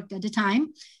 where I worked at the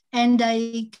time. And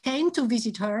I came to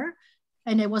visit her,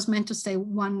 and I was meant to stay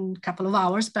couple of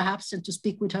hours perhaps and to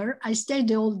speak with her. I stayed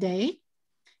the whole day.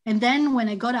 And then when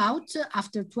I got out,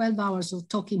 after 12 hours of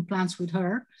talking plants with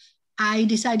her, I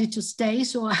decided to stay.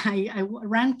 So I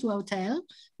ran to a hotel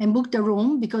and booked a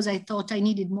room because I thought I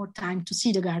needed more time to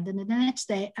see the garden. And the next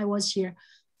day I was here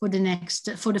for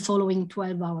the following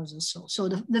 12 hours or so. So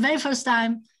the very first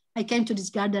time I came to this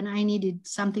garden, I needed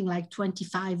something like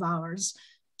 25 hours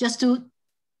just to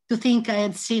think I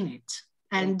had seen it.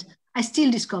 And I still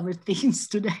discovered things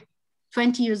today,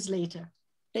 20 years later.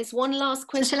 There's one last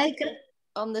question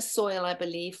on the soil, I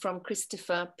believe, from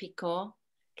Christopher Picot.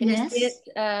 Can you see it?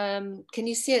 Can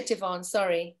you see it, Yvonne?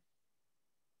 Sorry.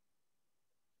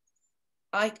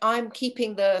 I'm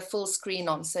keeping the full screen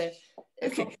on, so.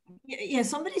 Okay, yeah,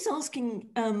 somebody's asking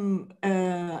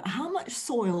how much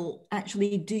soil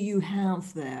actually do you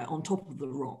have there on top of the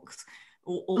rocks?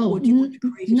 Or do you want to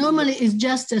create it normally it's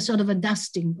just a sort of a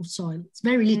dusting of soil. It's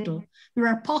very little. There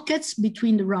are pockets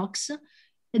between the rocks.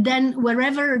 And then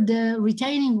wherever the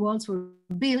retaining walls were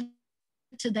built,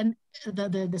 then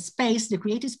the space, the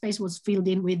creative space was filled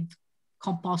in with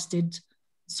composted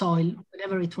soil,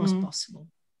 whenever it was possible.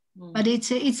 But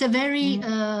it's a very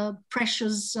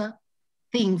precious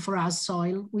thing for us,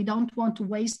 soil. We don't want to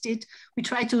waste it. We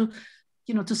try to,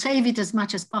 to save it as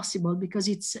much as possible because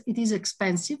it is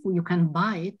expensive. You can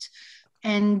buy it,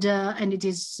 and it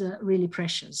is really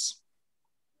precious.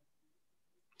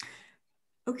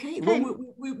 Okay, well,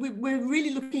 we're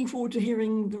really looking forward to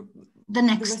hearing the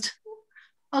next.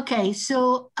 Okay,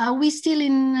 so are we still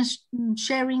in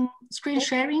screen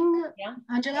sharing,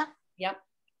 Angela? Yeah.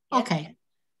 Okay.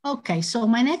 Okay, so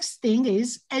my next thing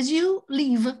is, as you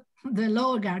leave the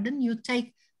lower garden, you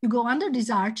go under this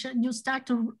arch and you start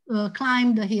to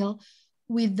climb the hill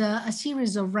with a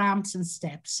series of ramps and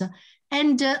steps.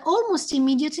 And almost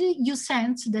immediately you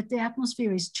sense that the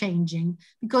atmosphere is changing,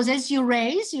 because as you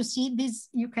raise, you see this,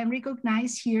 you can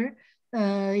recognize here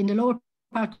in the lower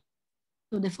part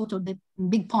of the photo, the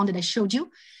big pond that I showed you,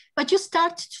 but you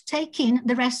start to take in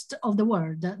the rest of the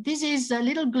world. This is a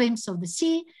little glimpse of the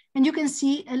sea, and you can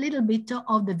see a little bit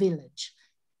of the village.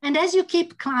 And as you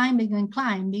keep climbing and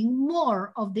climbing,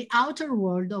 more of the outer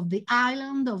world of the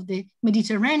island, of the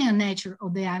Mediterranean nature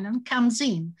of the island comes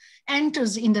in,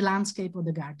 enters in the landscape of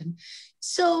the garden.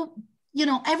 So,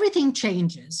 everything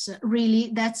changes.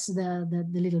 Really, that's the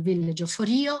little village of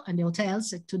Forio and the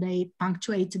hotels that today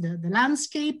punctuate the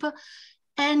landscape.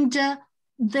 And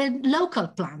the local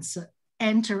plants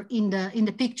enter in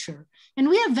the picture. And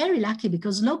we are very lucky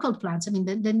because local plants, I mean,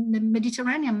 the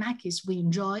Mediterranean maquis we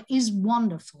enjoy is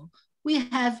wonderful. We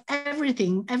have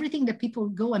everything that people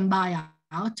go and buy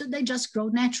out, they just grow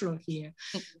natural here.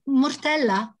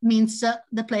 Mortella means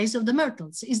the place of the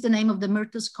myrtles, is the name of the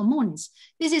Myrtles communis.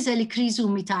 This is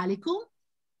Helichrysum italicum,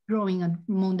 growing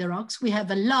among the rocks. We have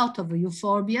a lot of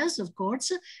euphorbias, of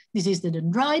course. This is the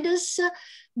dendroides,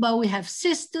 but we have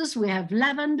cistus, we have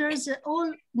lavenders,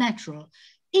 all natural.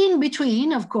 In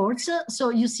between, of course, so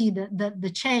you see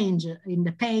the change in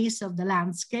the pace of the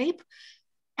landscape.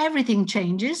 Everything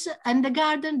changes, and the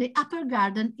garden, the upper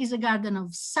garden, is a garden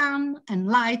of sun and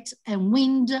light and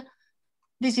wind.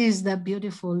 This is the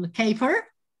beautiful caper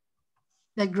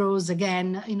that grows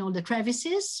again in all the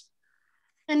crevices.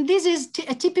 And this is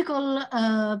a typical,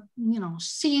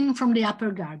 scene from the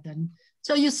upper garden.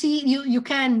 So you see, you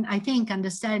can, I think,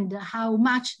 understand how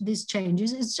much this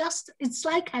changes. It's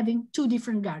like having two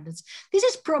different gardens. This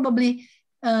is probably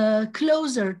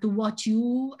closer to what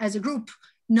you as a group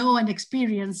know and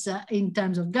experience in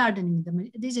terms of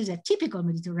gardening. This is a typical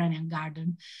Mediterranean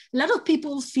garden. A lot of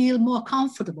people feel more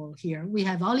comfortable here. We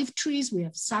have olive trees, we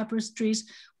have cypress trees,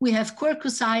 we have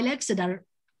Quercus ilex that are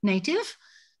native,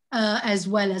 as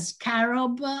well as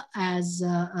carob, as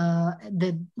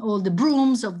all the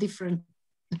brooms of different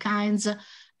kinds,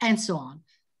 and so on.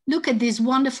 Look at these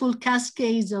wonderful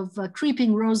cascades of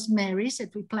creeping rosemaries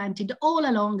that we planted all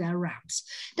along our ramps.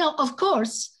 Now, of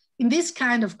course, in this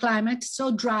kind of climate,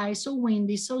 so dry, so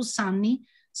windy, so sunny,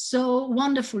 so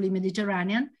wonderfully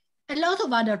Mediterranean, a lot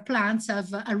of other plants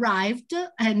have arrived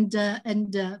and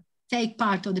take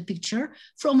part of the picture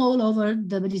from all over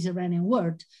the Mediterranean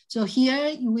world. So here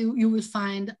you will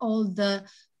find all the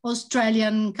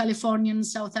Australian, Californian,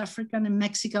 South African, and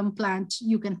Mexican plants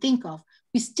you can think of.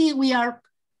 We are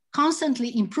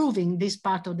constantly improving this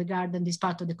part of the garden, this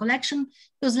part of the collection,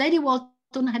 because Lady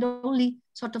Walton had only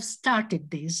sort of started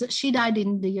this. She died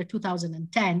in the year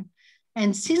 2010.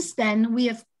 And since then, we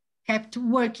have kept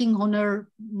working on her,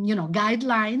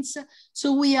 guidelines.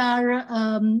 So we are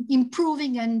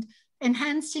improving and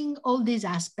enhancing all these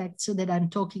aspects that I'm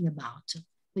talking about.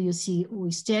 So you see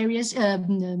wisterias,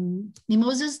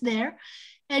 mimosas there.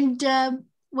 And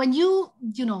when you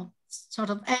sort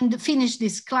of finish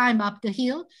this climb up the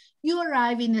hill, you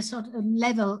arrive in a sort of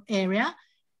level area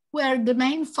where the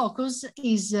main focus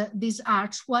is this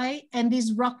archway and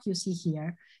this rock you see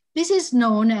here. This is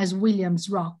known as William's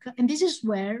Rock, and this is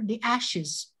where the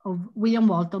ashes of William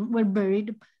Walton were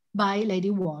buried by Lady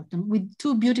Walton, with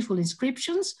two beautiful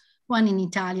inscriptions, one in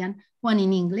Italian, one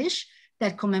in English,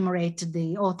 that commemorate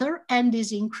the author, and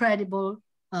this incredible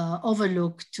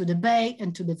overlook to the bay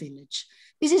and to the village.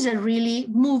 This is a really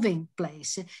moving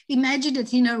place. Imagine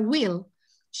that in her will,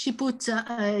 she put,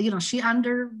 she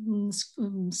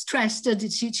stressed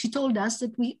that she told us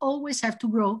that we always have to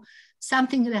grow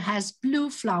something that has blue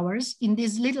flowers in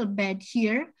this little bed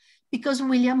here, because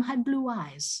William had blue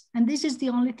eyes. And this is the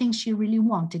only thing she really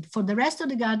wanted. For the rest of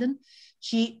the garden,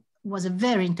 she was a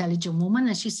very intelligent woman.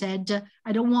 And she said,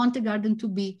 I don't want the garden to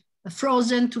be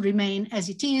frozen, to remain as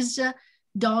it is.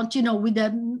 Don't, you know, with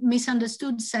a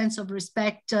misunderstood sense of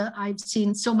respect, I've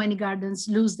seen so many gardens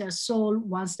lose their soul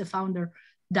once the founder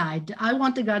died. I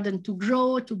want the garden to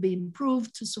grow, to be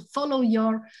improved, to follow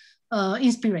your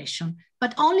inspiration.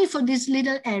 But only for this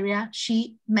little area,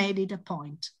 she made it a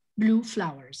point, blue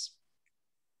flowers.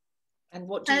 And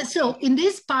what do you so in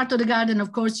this part of the garden,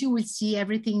 of course, you will see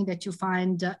everything that you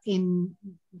find in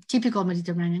typical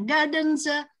Mediterranean gardens.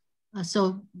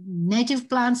 So native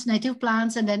plants,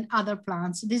 and then other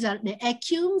plants. These are the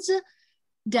echiums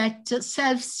that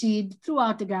self-seed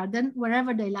throughout the garden,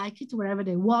 wherever they like it, wherever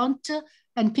they want.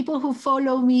 And people who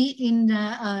follow me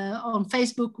on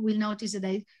Facebook will notice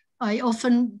that I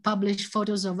often publish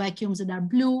photos of echiums that are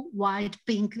blue, white,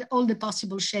 pink, all the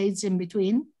possible shades in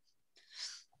between.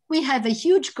 We have a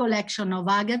huge collection of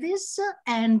agaves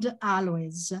and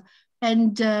aloes.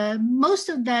 And most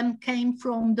of them came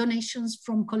from donations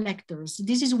from collectors.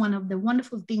 This is one of the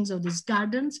wonderful things of these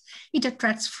gardens. It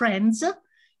attracts friends.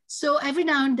 So every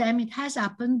now and then it has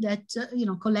happened that, you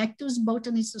know, collectors,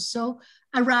 botanists or so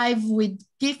arrive with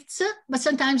gifts, but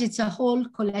sometimes it's a whole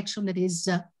collection that is,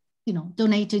 you know,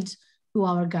 donated to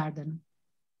our garden.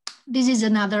 This is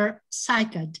another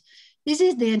cycad. This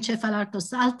is the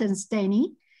Encephalartos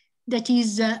altensteni. That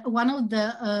is one of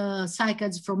the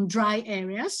cycads from dry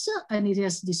areas, and it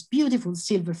has this beautiful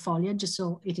silver foliage.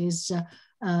 So it is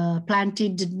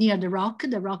planted near the rock.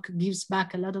 The rock gives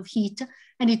back a lot of heat,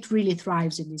 and it really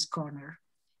thrives in this corner.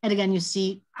 And again, you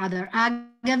see other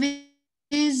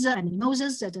agaves and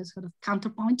mimosas that are sort of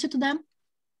counterpoint to them.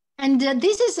 And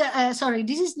this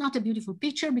is not a beautiful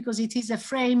picture because it is a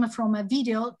frame from a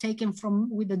video taken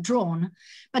with a drone,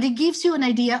 but it gives you an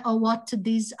idea of what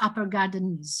this upper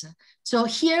garden is. So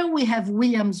here we have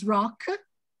William's Rock.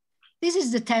 This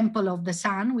is the Temple of the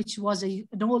Sun, which was an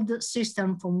old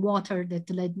cistern from water that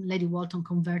Lady Walton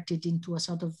converted into a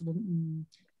sort of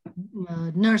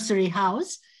nursery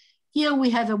house. Here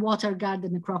we have a water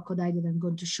garden, a crocodile that I'm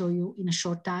going to show you in a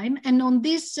short time. And on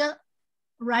this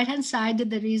right-hand side,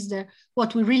 there is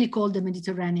what we really call the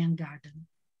Mediterranean garden.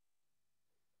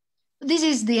 This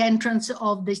is the entrance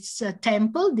of this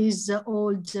temple, this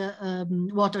old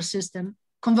water system,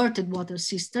 converted water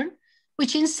cistern,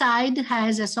 which inside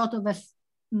has a sort of a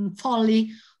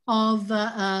folly of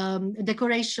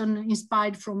decoration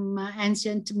inspired from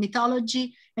ancient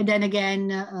mythology, and then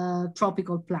again,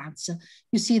 tropical plants.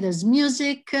 You see there's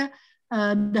music.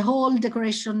 The whole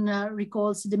decoration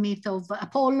recalls the myth of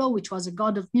Apollo, which was a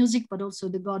god of music, but also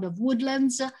the god of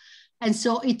woodlands. And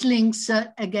so it links,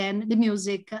 again, the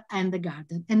music and the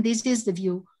garden. And this is the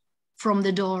view from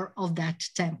the door of that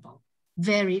temple.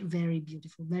 Very, very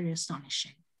beautiful, very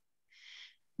astonishing.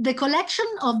 The collection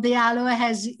of the aloe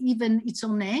has even its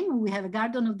own name. We have a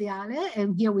garden of the aloe,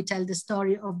 and here we tell the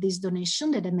story of this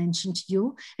donation that I mentioned to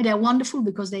you. And they're wonderful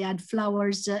because they add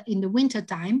flowers in the winter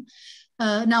time.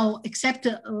 Now, except,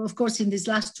 of course, in these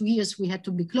last 2 years, we had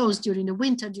to be closed during the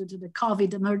winter due to the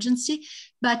COVID emergency.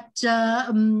 But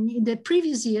in the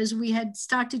previous years, we had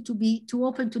started to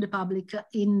open to the public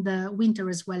in the winter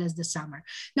as well as the summer.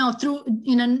 Now,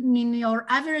 in your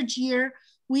average year,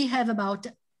 we have about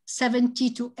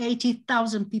 70 to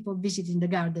 80,000 people visiting the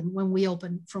garden when we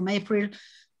open from April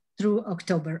through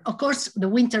October. Of course, the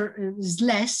winter is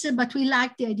less, but we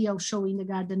like the idea of showing the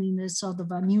garden in a sort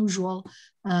of unusual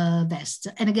vest.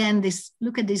 And again,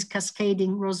 look at these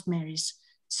cascading rosemaries,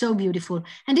 so beautiful.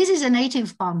 And this is a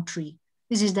native palm tree.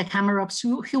 This is the Camerops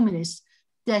humilis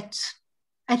that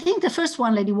I think the first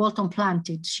one Lady Walton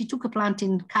planted. She took a plant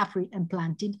in Capri and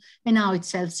planted, and now it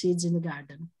sells seeds in the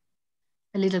garden.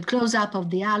 A little close-up of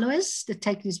the aloes that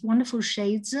take these wonderful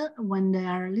shades when they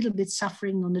are a little bit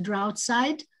suffering on the drought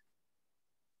side.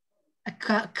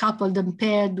 Coupled and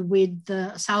paired with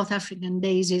South African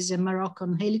daisies and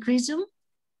Moroccan helichrysum.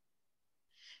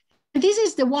 This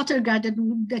is the water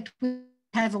garden that we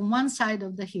have on one side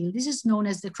of the hill. This is known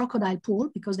as the crocodile pool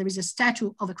because there is a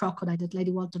statue of a crocodile that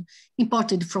Lady Walton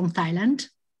imported from Thailand.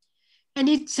 And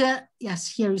it's, yes,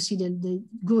 here you see the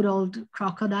good old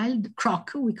crocodile, the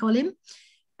croc, we call him.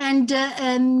 And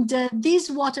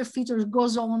this water feature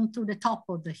goes on to the top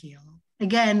of the hill.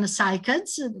 Again,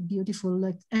 cycads, the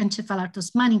beautiful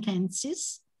Encephalartos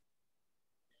manicensis.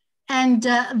 And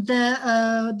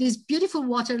this beautiful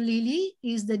water lily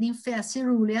is the Nymphea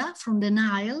cerulea from the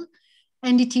Nile.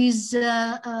 And it is,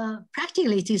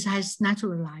 practically it has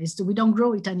naturalized. We don't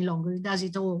grow it any longer. It does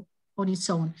it all on its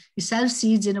own. It sells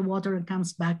seeds in the water and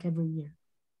comes back every year.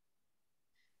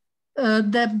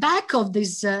 The back of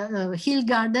this hill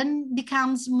garden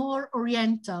becomes more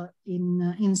oriental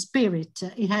in spirit.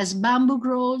 It has bamboo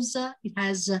groves, it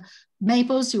has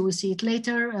maples, you will see it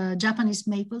later, Japanese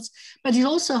maples, but it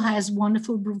also has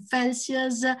wonderful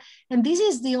bromfelsias. And this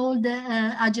is the old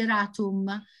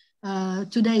ageratum,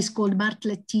 today it's called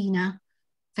Bartlettina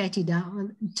fetida,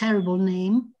 terrible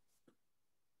name.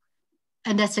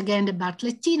 And that's again the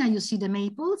Bartlettina. You see the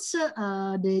maples,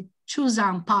 the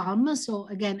Chuzan palm, so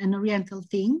again an oriental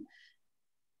thing.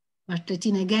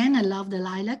 Bartlettina again, I love the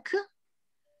lilac.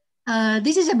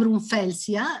 This is a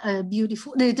bromfelsia,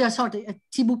 beautiful, sorry, a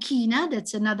tibuchina,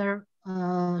 that's another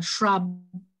shrub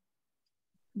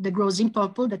that grows in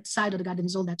purple. That side of the garden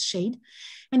is all that shade.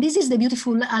 And this is the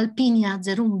beautiful Alpinia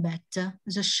zerumbet,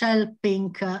 the shell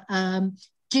pink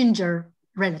ginger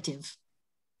relative.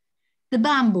 The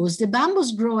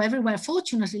bamboos grow everywhere.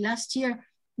 Fortunately, last year,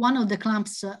 one of the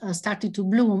clumps started to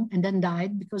bloom and then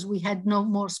died because we had no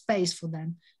more space for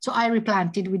them. So I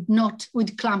replanted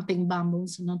with clumping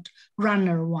bamboos, not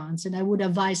runner ones. And I would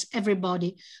advise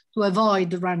everybody to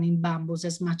avoid running bamboos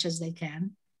as much as they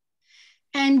can.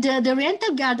 And the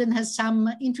Oriental garden has some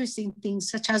interesting things,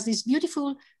 such as this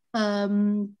beautiful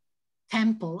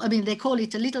temple. I mean, they call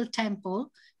it a little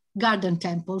temple, garden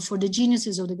temple for the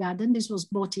geniuses of the garden. This was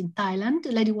bought in Thailand.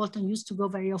 Lady Walton used to go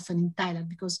very often in Thailand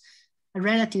because a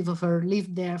relative of her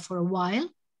lived there for a while.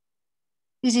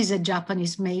 This is a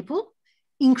Japanese maple.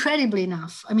 Incredibly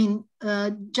enough, I mean,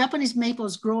 Japanese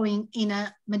maples growing in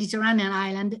a Mediterranean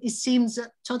island, it seems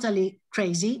totally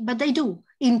crazy, but they do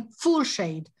in full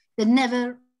shade. They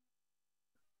never,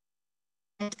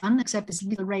 except this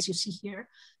little rays you see here,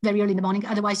 very early in the morning,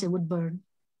 otherwise they would burn.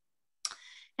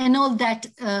 And all that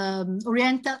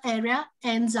oriental area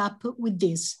ends up with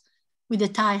this, with a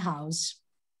Thai house,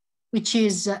 which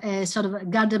is a sort of a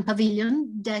garden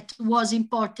pavilion that was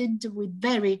imported with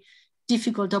very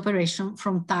difficult operation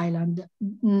from Thailand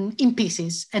in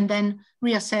pieces and then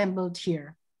reassembled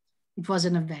here. It was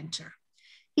an adventure.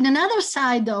 In another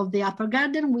side of the upper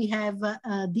garden, we have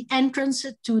the entrance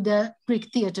to the Greek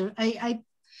theater. I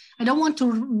don't want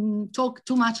to talk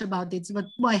too much about it, but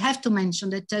I have to mention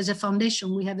that as a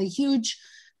foundation, we have a huge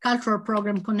cultural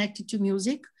program connected to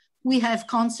music. We have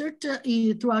concerts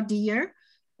throughout the year,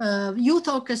 youth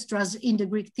orchestras in the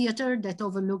Greek theater that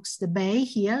overlooks the bay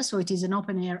here. So it is an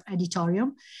open air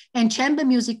auditorium, and chamber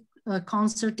music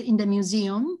concert in the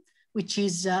museum, which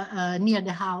is near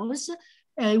the house,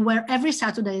 where every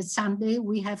Saturday and Sunday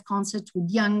we have concerts with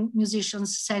young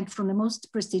musicians sent from the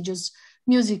most prestigious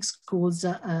music schools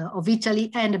of Italy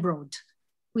and abroad.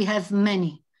 We have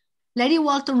many. Lady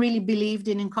Walton really believed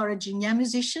in encouraging young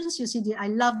musicians. You see, I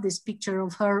love this picture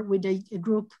of her with a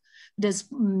group, this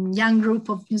young group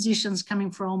of musicians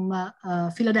coming from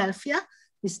Philadelphia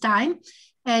this time.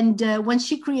 And when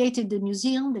she created the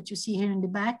museum that you see here in the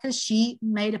back, she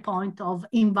made a point of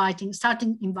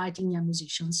starting inviting young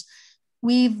musicians.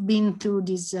 We've been through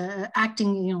this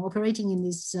operating in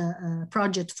this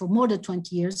project for more than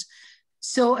 20 years.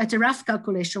 So at a rough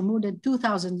calculation, more than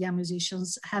 2,000 young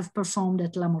musicians have performed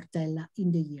at La Mortella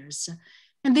in the years.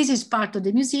 And this is part of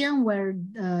the museum where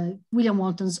William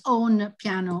Walton's own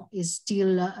piano is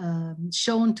still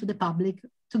shown to the public,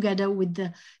 together with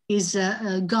his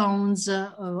gowns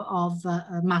of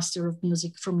Master of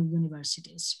Music from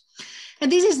universities.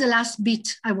 And this is the last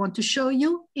bit I want to show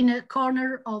you. In a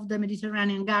corner of the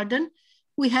Mediterranean garden,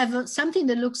 we have something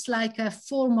that looks like a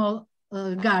formal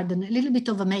garden, a little bit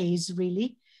of a maze,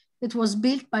 really. It was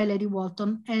built by Lady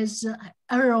Walton as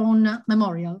her own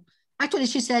memorial. Actually,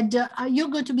 she said, you're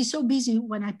going to be so busy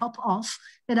when I pop off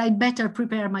that I'd better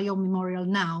prepare my own memorial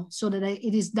now so that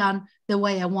it is done the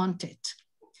way I want it.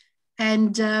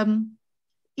 And there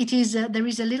is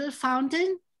a little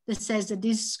fountain that says that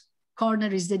this corner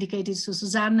is dedicated to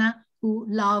Susana, who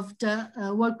loved,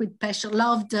 worked with passion,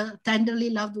 loved tenderly,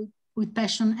 loved with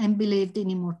passion, and believed in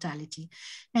immortality.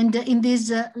 And in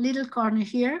this little corner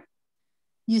here,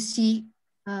 you see,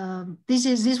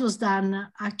 this was done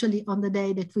actually on the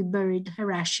day that we buried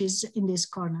her ashes in this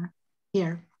corner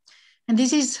here. And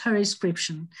this is her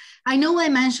inscription. I know I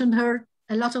mentioned her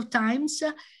a lot of times.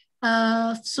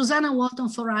 Susana Walton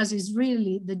for us is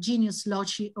really the genius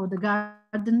loci of the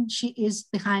garden. She is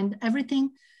behind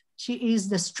everything. She is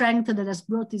the strength that has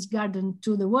brought this garden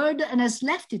to the world and has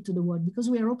left it to the world, because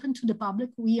we are open to the public.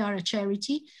 We are a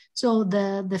charity. So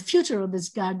the future of this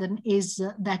garden is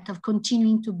that of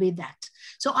continuing to be that.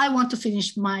 So I want to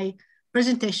finish my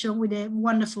presentation with a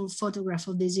wonderful photograph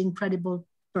of this incredible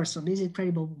person, this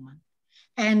incredible woman.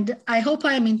 And I hope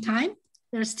I am in time.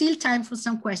 There's still time for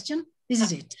some question. This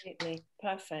is it. Absolutely.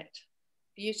 Perfect.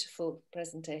 Beautiful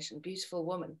presentation. Beautiful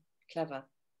woman. Clever.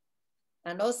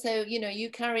 And also, you know,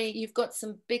 you've got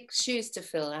some big shoes to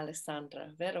fill, Alessandra.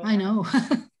 Vero? I know.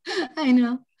 I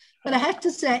know. But I have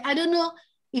to say, I don't know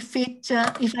if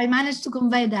I managed to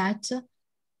convey that.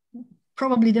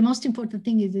 Probably the most important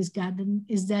thing in this garden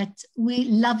is that we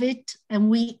love it and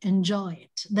we enjoy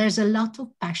it. There's a lot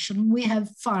of passion. We have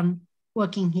fun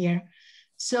working here.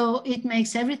 So it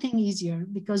makes everything easier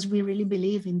because we really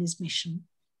believe in this mission.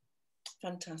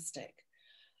 Fantastic.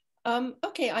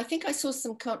 Okay, I think I saw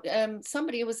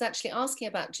somebody was actually asking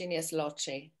about Genius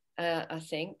Loci, I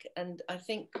think. And I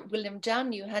think, William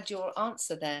Jan, you had your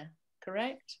answer there,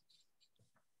 correct?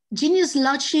 Genius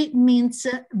Loci means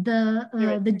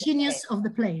the genius of the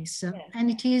place. Yeah.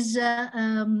 And it is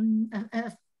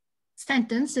a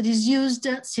sentence that is used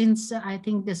since, I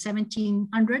think, the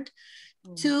 1700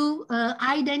 to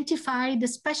identify the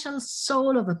special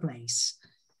soul of a place.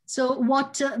 So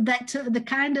what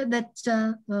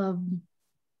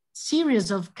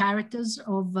series of characters,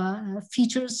 of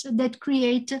features that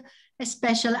create a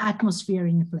special atmosphere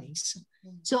in a place.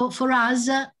 So for us,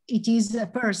 it is a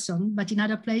person, but in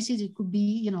other places it could be,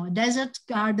 you know, a desert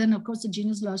garden. Of course, the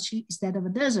Genius Loci is that of a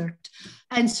desert,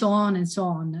 and so on and so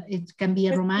on. It can be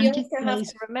a romantic You also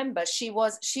place. have to remember, she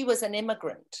was an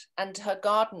immigrant, and her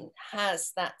garden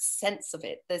has that sense of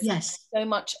it. There's so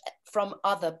much from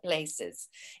other places.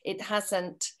 It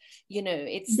hasn't, you know,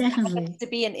 it's definitely to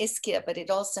be in Ischia, but it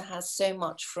also has so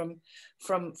much from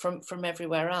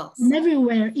everywhere else. From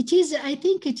everywhere. It is, I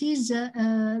think it is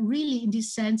really, in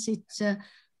this sense,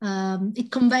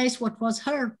 it conveys what was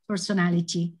her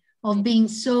personality of being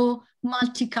so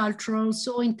multicultural,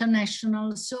 so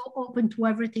international, so open to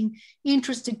everything,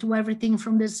 interested to everything,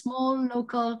 from the small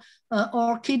local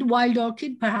orchid, wild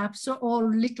orchid perhaps,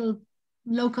 or little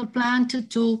local plant,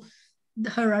 to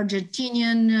her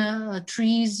Argentinian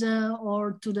trees,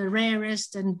 or to the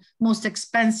rarest and most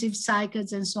expensive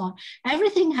cycads and so on.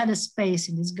 Everything had a space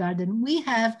in this garden. We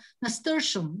have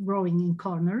nasturtium growing in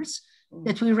corners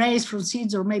that we raise from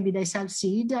seeds, or maybe they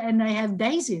self-seed, and I have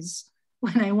daisies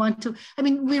when I want to. I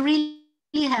mean, we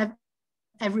really have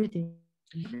everything.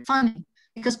 Funny,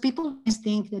 because people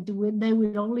think that they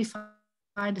will only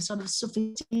find a sort of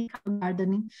sophisticated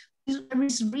gardening. There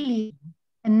is really,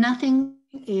 and nothing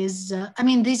is, I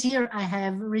mean, this year I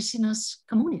have Ricinus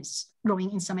communis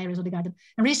growing in some areas of the garden.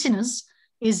 And Ricinus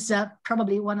is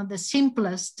probably one of the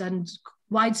simplest and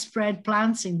widespread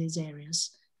plants in these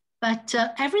areas. But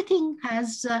everything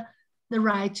has the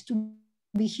right to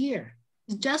be here.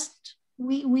 It's just,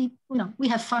 we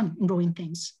have fun in growing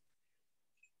things.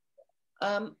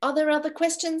 Are there other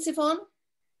questions, Yvonne,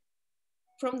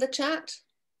 from the chat?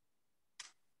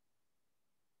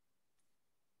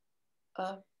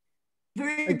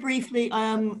 Very briefly,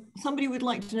 somebody would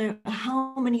like to know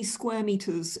how many square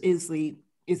meters is the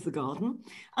garden,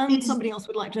 and somebody else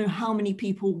would like to know how many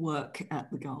people work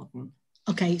at the garden.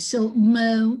 Okay, so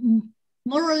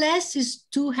more or less is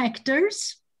 2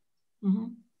 hectares. Mm-hmm.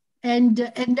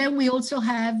 And then we also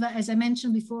have, as I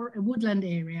mentioned before, a woodland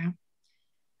area.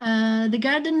 The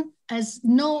garden has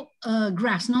no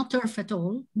grass, no turf at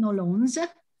all, no lawns.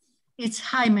 It's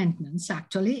high maintenance,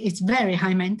 actually. It's very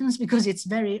high maintenance because it's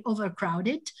very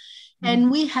overcrowded. And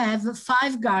we have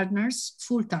 5 gardeners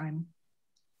full-time.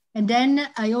 And then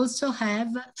I also have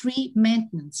 3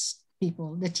 maintenance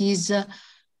people. That is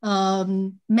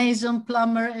mason,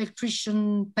 plumber,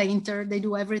 electrician, painter. They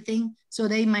do everything. So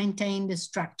they maintain the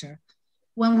structure.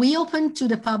 When we open to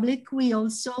the public, we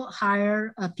also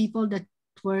hire people that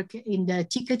work in the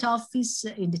ticket office,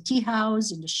 in the tea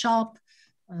house, in the shop,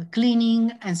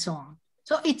 cleaning, and so on.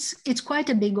 So it's quite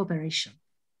a big operation.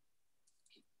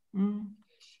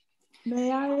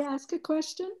 May I ask a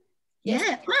question? Yes.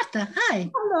 Yeah, Marta, hi.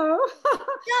 Hello.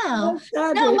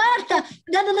 No, Marta,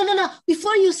 no.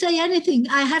 Before you say anything,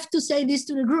 I have to say this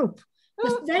to the group.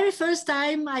 The very first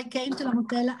time I came to La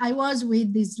Mortella, I was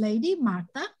with this lady,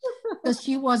 Marta, because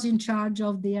she was in charge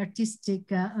of the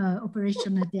artistic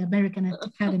operation at the American Art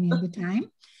Academy at the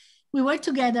time. We were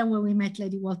together when we met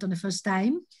Lady Walton the first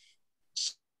time.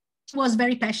 She was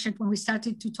very passionate when we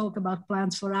started to talk about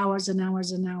plants for hours and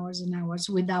hours and hours and hours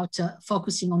without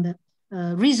focusing on the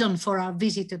reason for our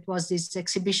visit. It was this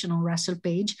exhibition on Russell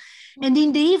Page. And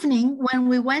in the evening, when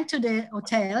we went to the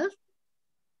hotel,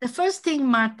 the first thing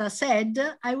Marta said,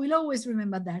 I will always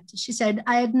remember that. She said,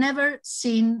 I had never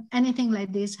seen anything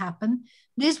like this happen.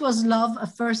 This was love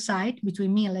at first sight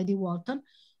between me and Lady Walton.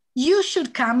 You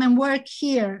should come and work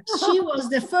here. She was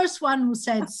the first one who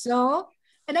said so.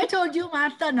 And I told you,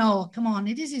 Marta, no, come on,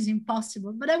 this is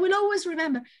impossible. But I will always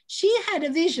remember, she had a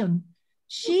vision.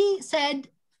 She said,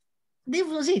 this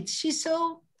was it. She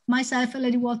saw myself and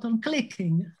Lady Walton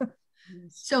clicking.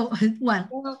 So,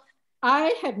 well,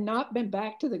 I have not been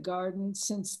back to the garden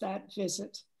since that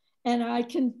visit. And I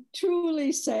can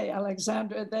truly say,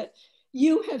 Alessandra, that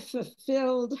you have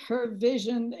fulfilled her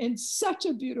vision in such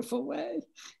a beautiful way.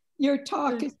 Your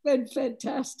talk has been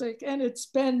fantastic. And it's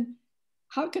been,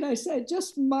 how can I say,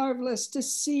 just marvelous to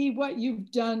see what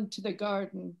you've done to the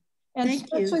garden. And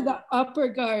especially the upper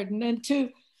garden, and to,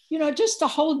 you know, just the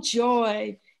whole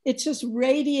joy. It's just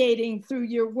radiating through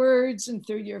your words and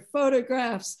through your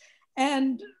photographs.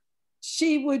 And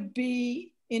she would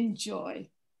be in joy.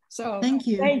 So thank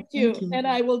you. Thank you. And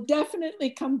I will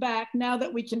definitely come back now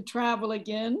that we can travel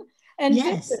again. And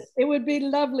visit. It would be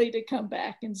lovely to come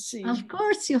back and see. Of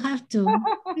course you have to.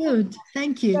 Good.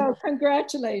 Thank you. So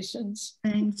congratulations.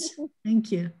 Thanks.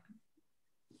 Thank you.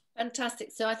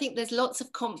 Fantastic. So I think there's lots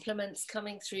of compliments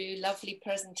coming through. Lovely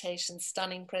presentation,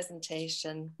 stunning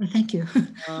presentation. Well, thank you.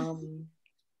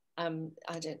 I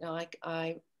don't know.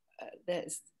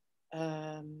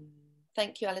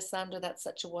 Thank you, Alessandra. That's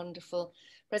such a wonderful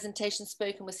presentation,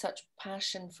 spoken with such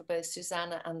passion for both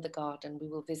Susana and the garden. We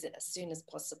will visit as soon as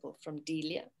possible, from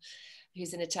Delia,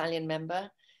 who's an Italian member,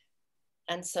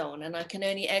 and so on. And I can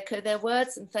only echo their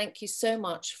words, and thank you so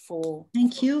much for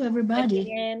everybody.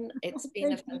 In. It's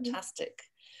been a fantastic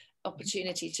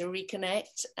opportunity to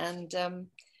reconnect and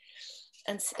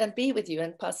be with you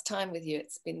and pass time with you.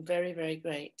 It's been very, very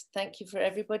great. Thank you for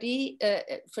everybody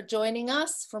for joining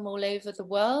us from all over the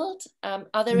world.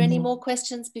 Are there any more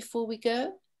questions before we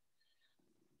go?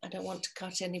 I don't want to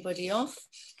cut anybody off.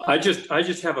 I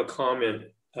just have a comment,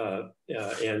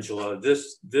 Angela.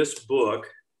 This book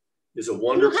is a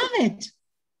wonderful. You have it.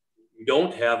 If you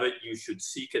don't have it, you should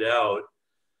seek it out.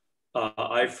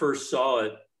 I first saw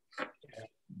it at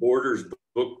Borders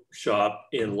Bookshop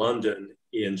in London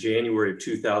in January of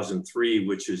 2003,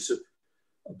 which is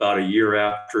about a year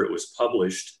after it was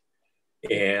published.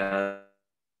 And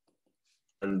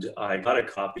I got a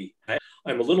copy.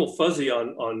 I'm a little fuzzy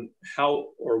on how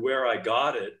or where I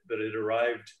got it, but it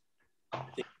arrived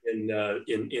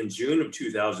in June of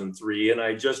 2003. And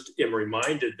I just am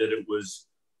reminded that it was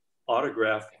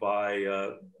autographed by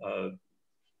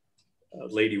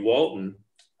Lady Walton.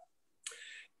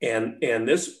 And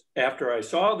this, after I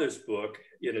saw this book,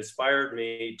 it inspired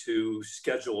me to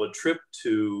schedule a trip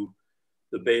to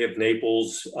the Bay of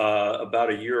Naples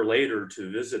about a year later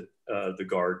to visit the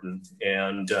garden.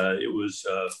 And it was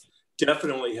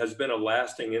definitely has been a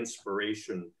lasting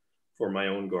inspiration for my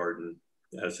own garden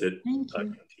as it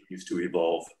continues to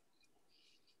evolve.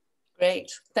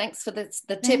 Great, thanks for the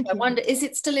tip. I wonder, is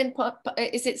it still in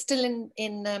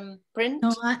print?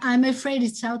 No, I'm afraid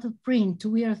it's out of print.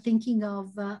 We are thinking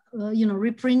of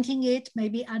reprinting it,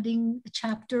 maybe adding a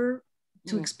chapter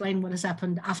to explain what has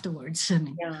happened afterwards.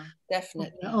 Yeah,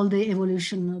 definitely. All the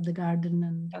evolution of the garden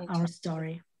and our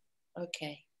story.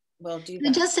 Okay, well, do that.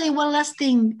 Can I just say one last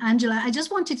thing, Angela? I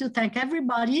just wanted to thank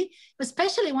everybody,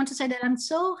 especially I want to say that I'm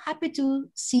so happy to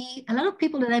see a lot of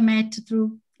people that I met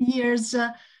through years,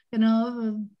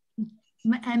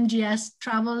 MGS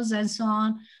travels and so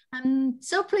on. I'm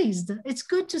so pleased. It's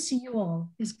good to see you all.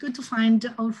 It's good to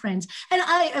find old friends. And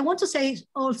I want to say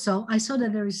also, I saw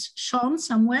that there is Sean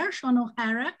somewhere, Sean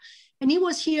O'Hara, and he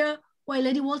was here while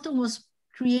Lady Walton was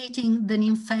creating the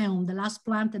nymphaeum, the last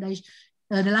plant that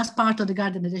the last part of the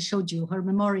garden that I showed you, her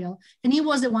memorial. And he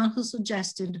was the one who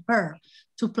suggested her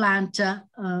to plant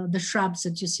the shrubs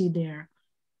that you see there.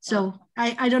 So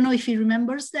I don't know if he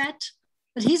remembers that,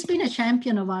 but he's been a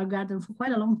champion of our garden for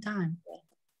quite a long time.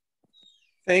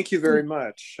 Thank you very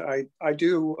much. I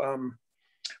do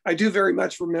very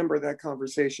much remember that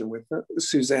conversation with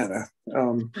Susana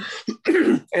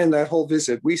and that whole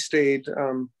visit. We stayed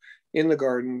in the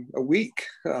garden a week.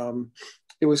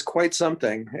 It was quite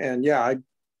something. And yeah,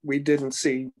 we didn't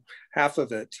see half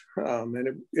of it.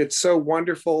 And it's so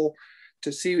wonderful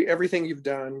to see everything you've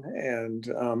done.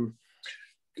 And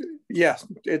yeah,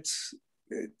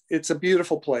 it's a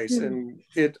beautiful place, and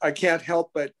I can't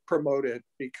help but promote it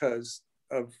because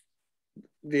of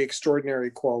the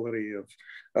extraordinary quality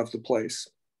of the place.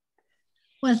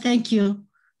 Well, thank you.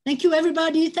 Thank you,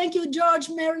 everybody. Thank you, George,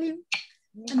 Marilyn.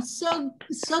 I'm so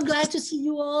glad to see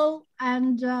you all.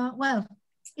 And well,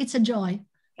 it's a joy.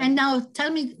 And now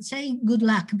say good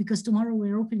luck, because tomorrow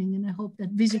we're opening and I hope that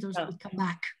visitors will come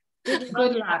back. Good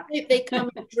luck. If they come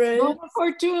through. Buona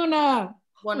fortuna.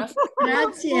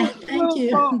 Grazie, thank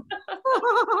you.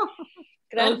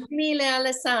 Grazie mille,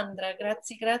 Alessandra.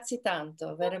 Grazie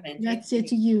tanto, veramente. Grazie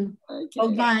to you.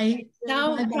 Okay. Bye.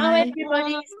 Ciao, bye, ciao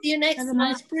everybody. See you next Have a month.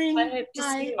 nice spring. I hope to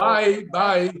see you. Bye.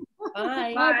 Bye.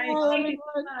 Bye. Bye.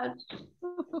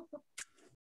 Bye.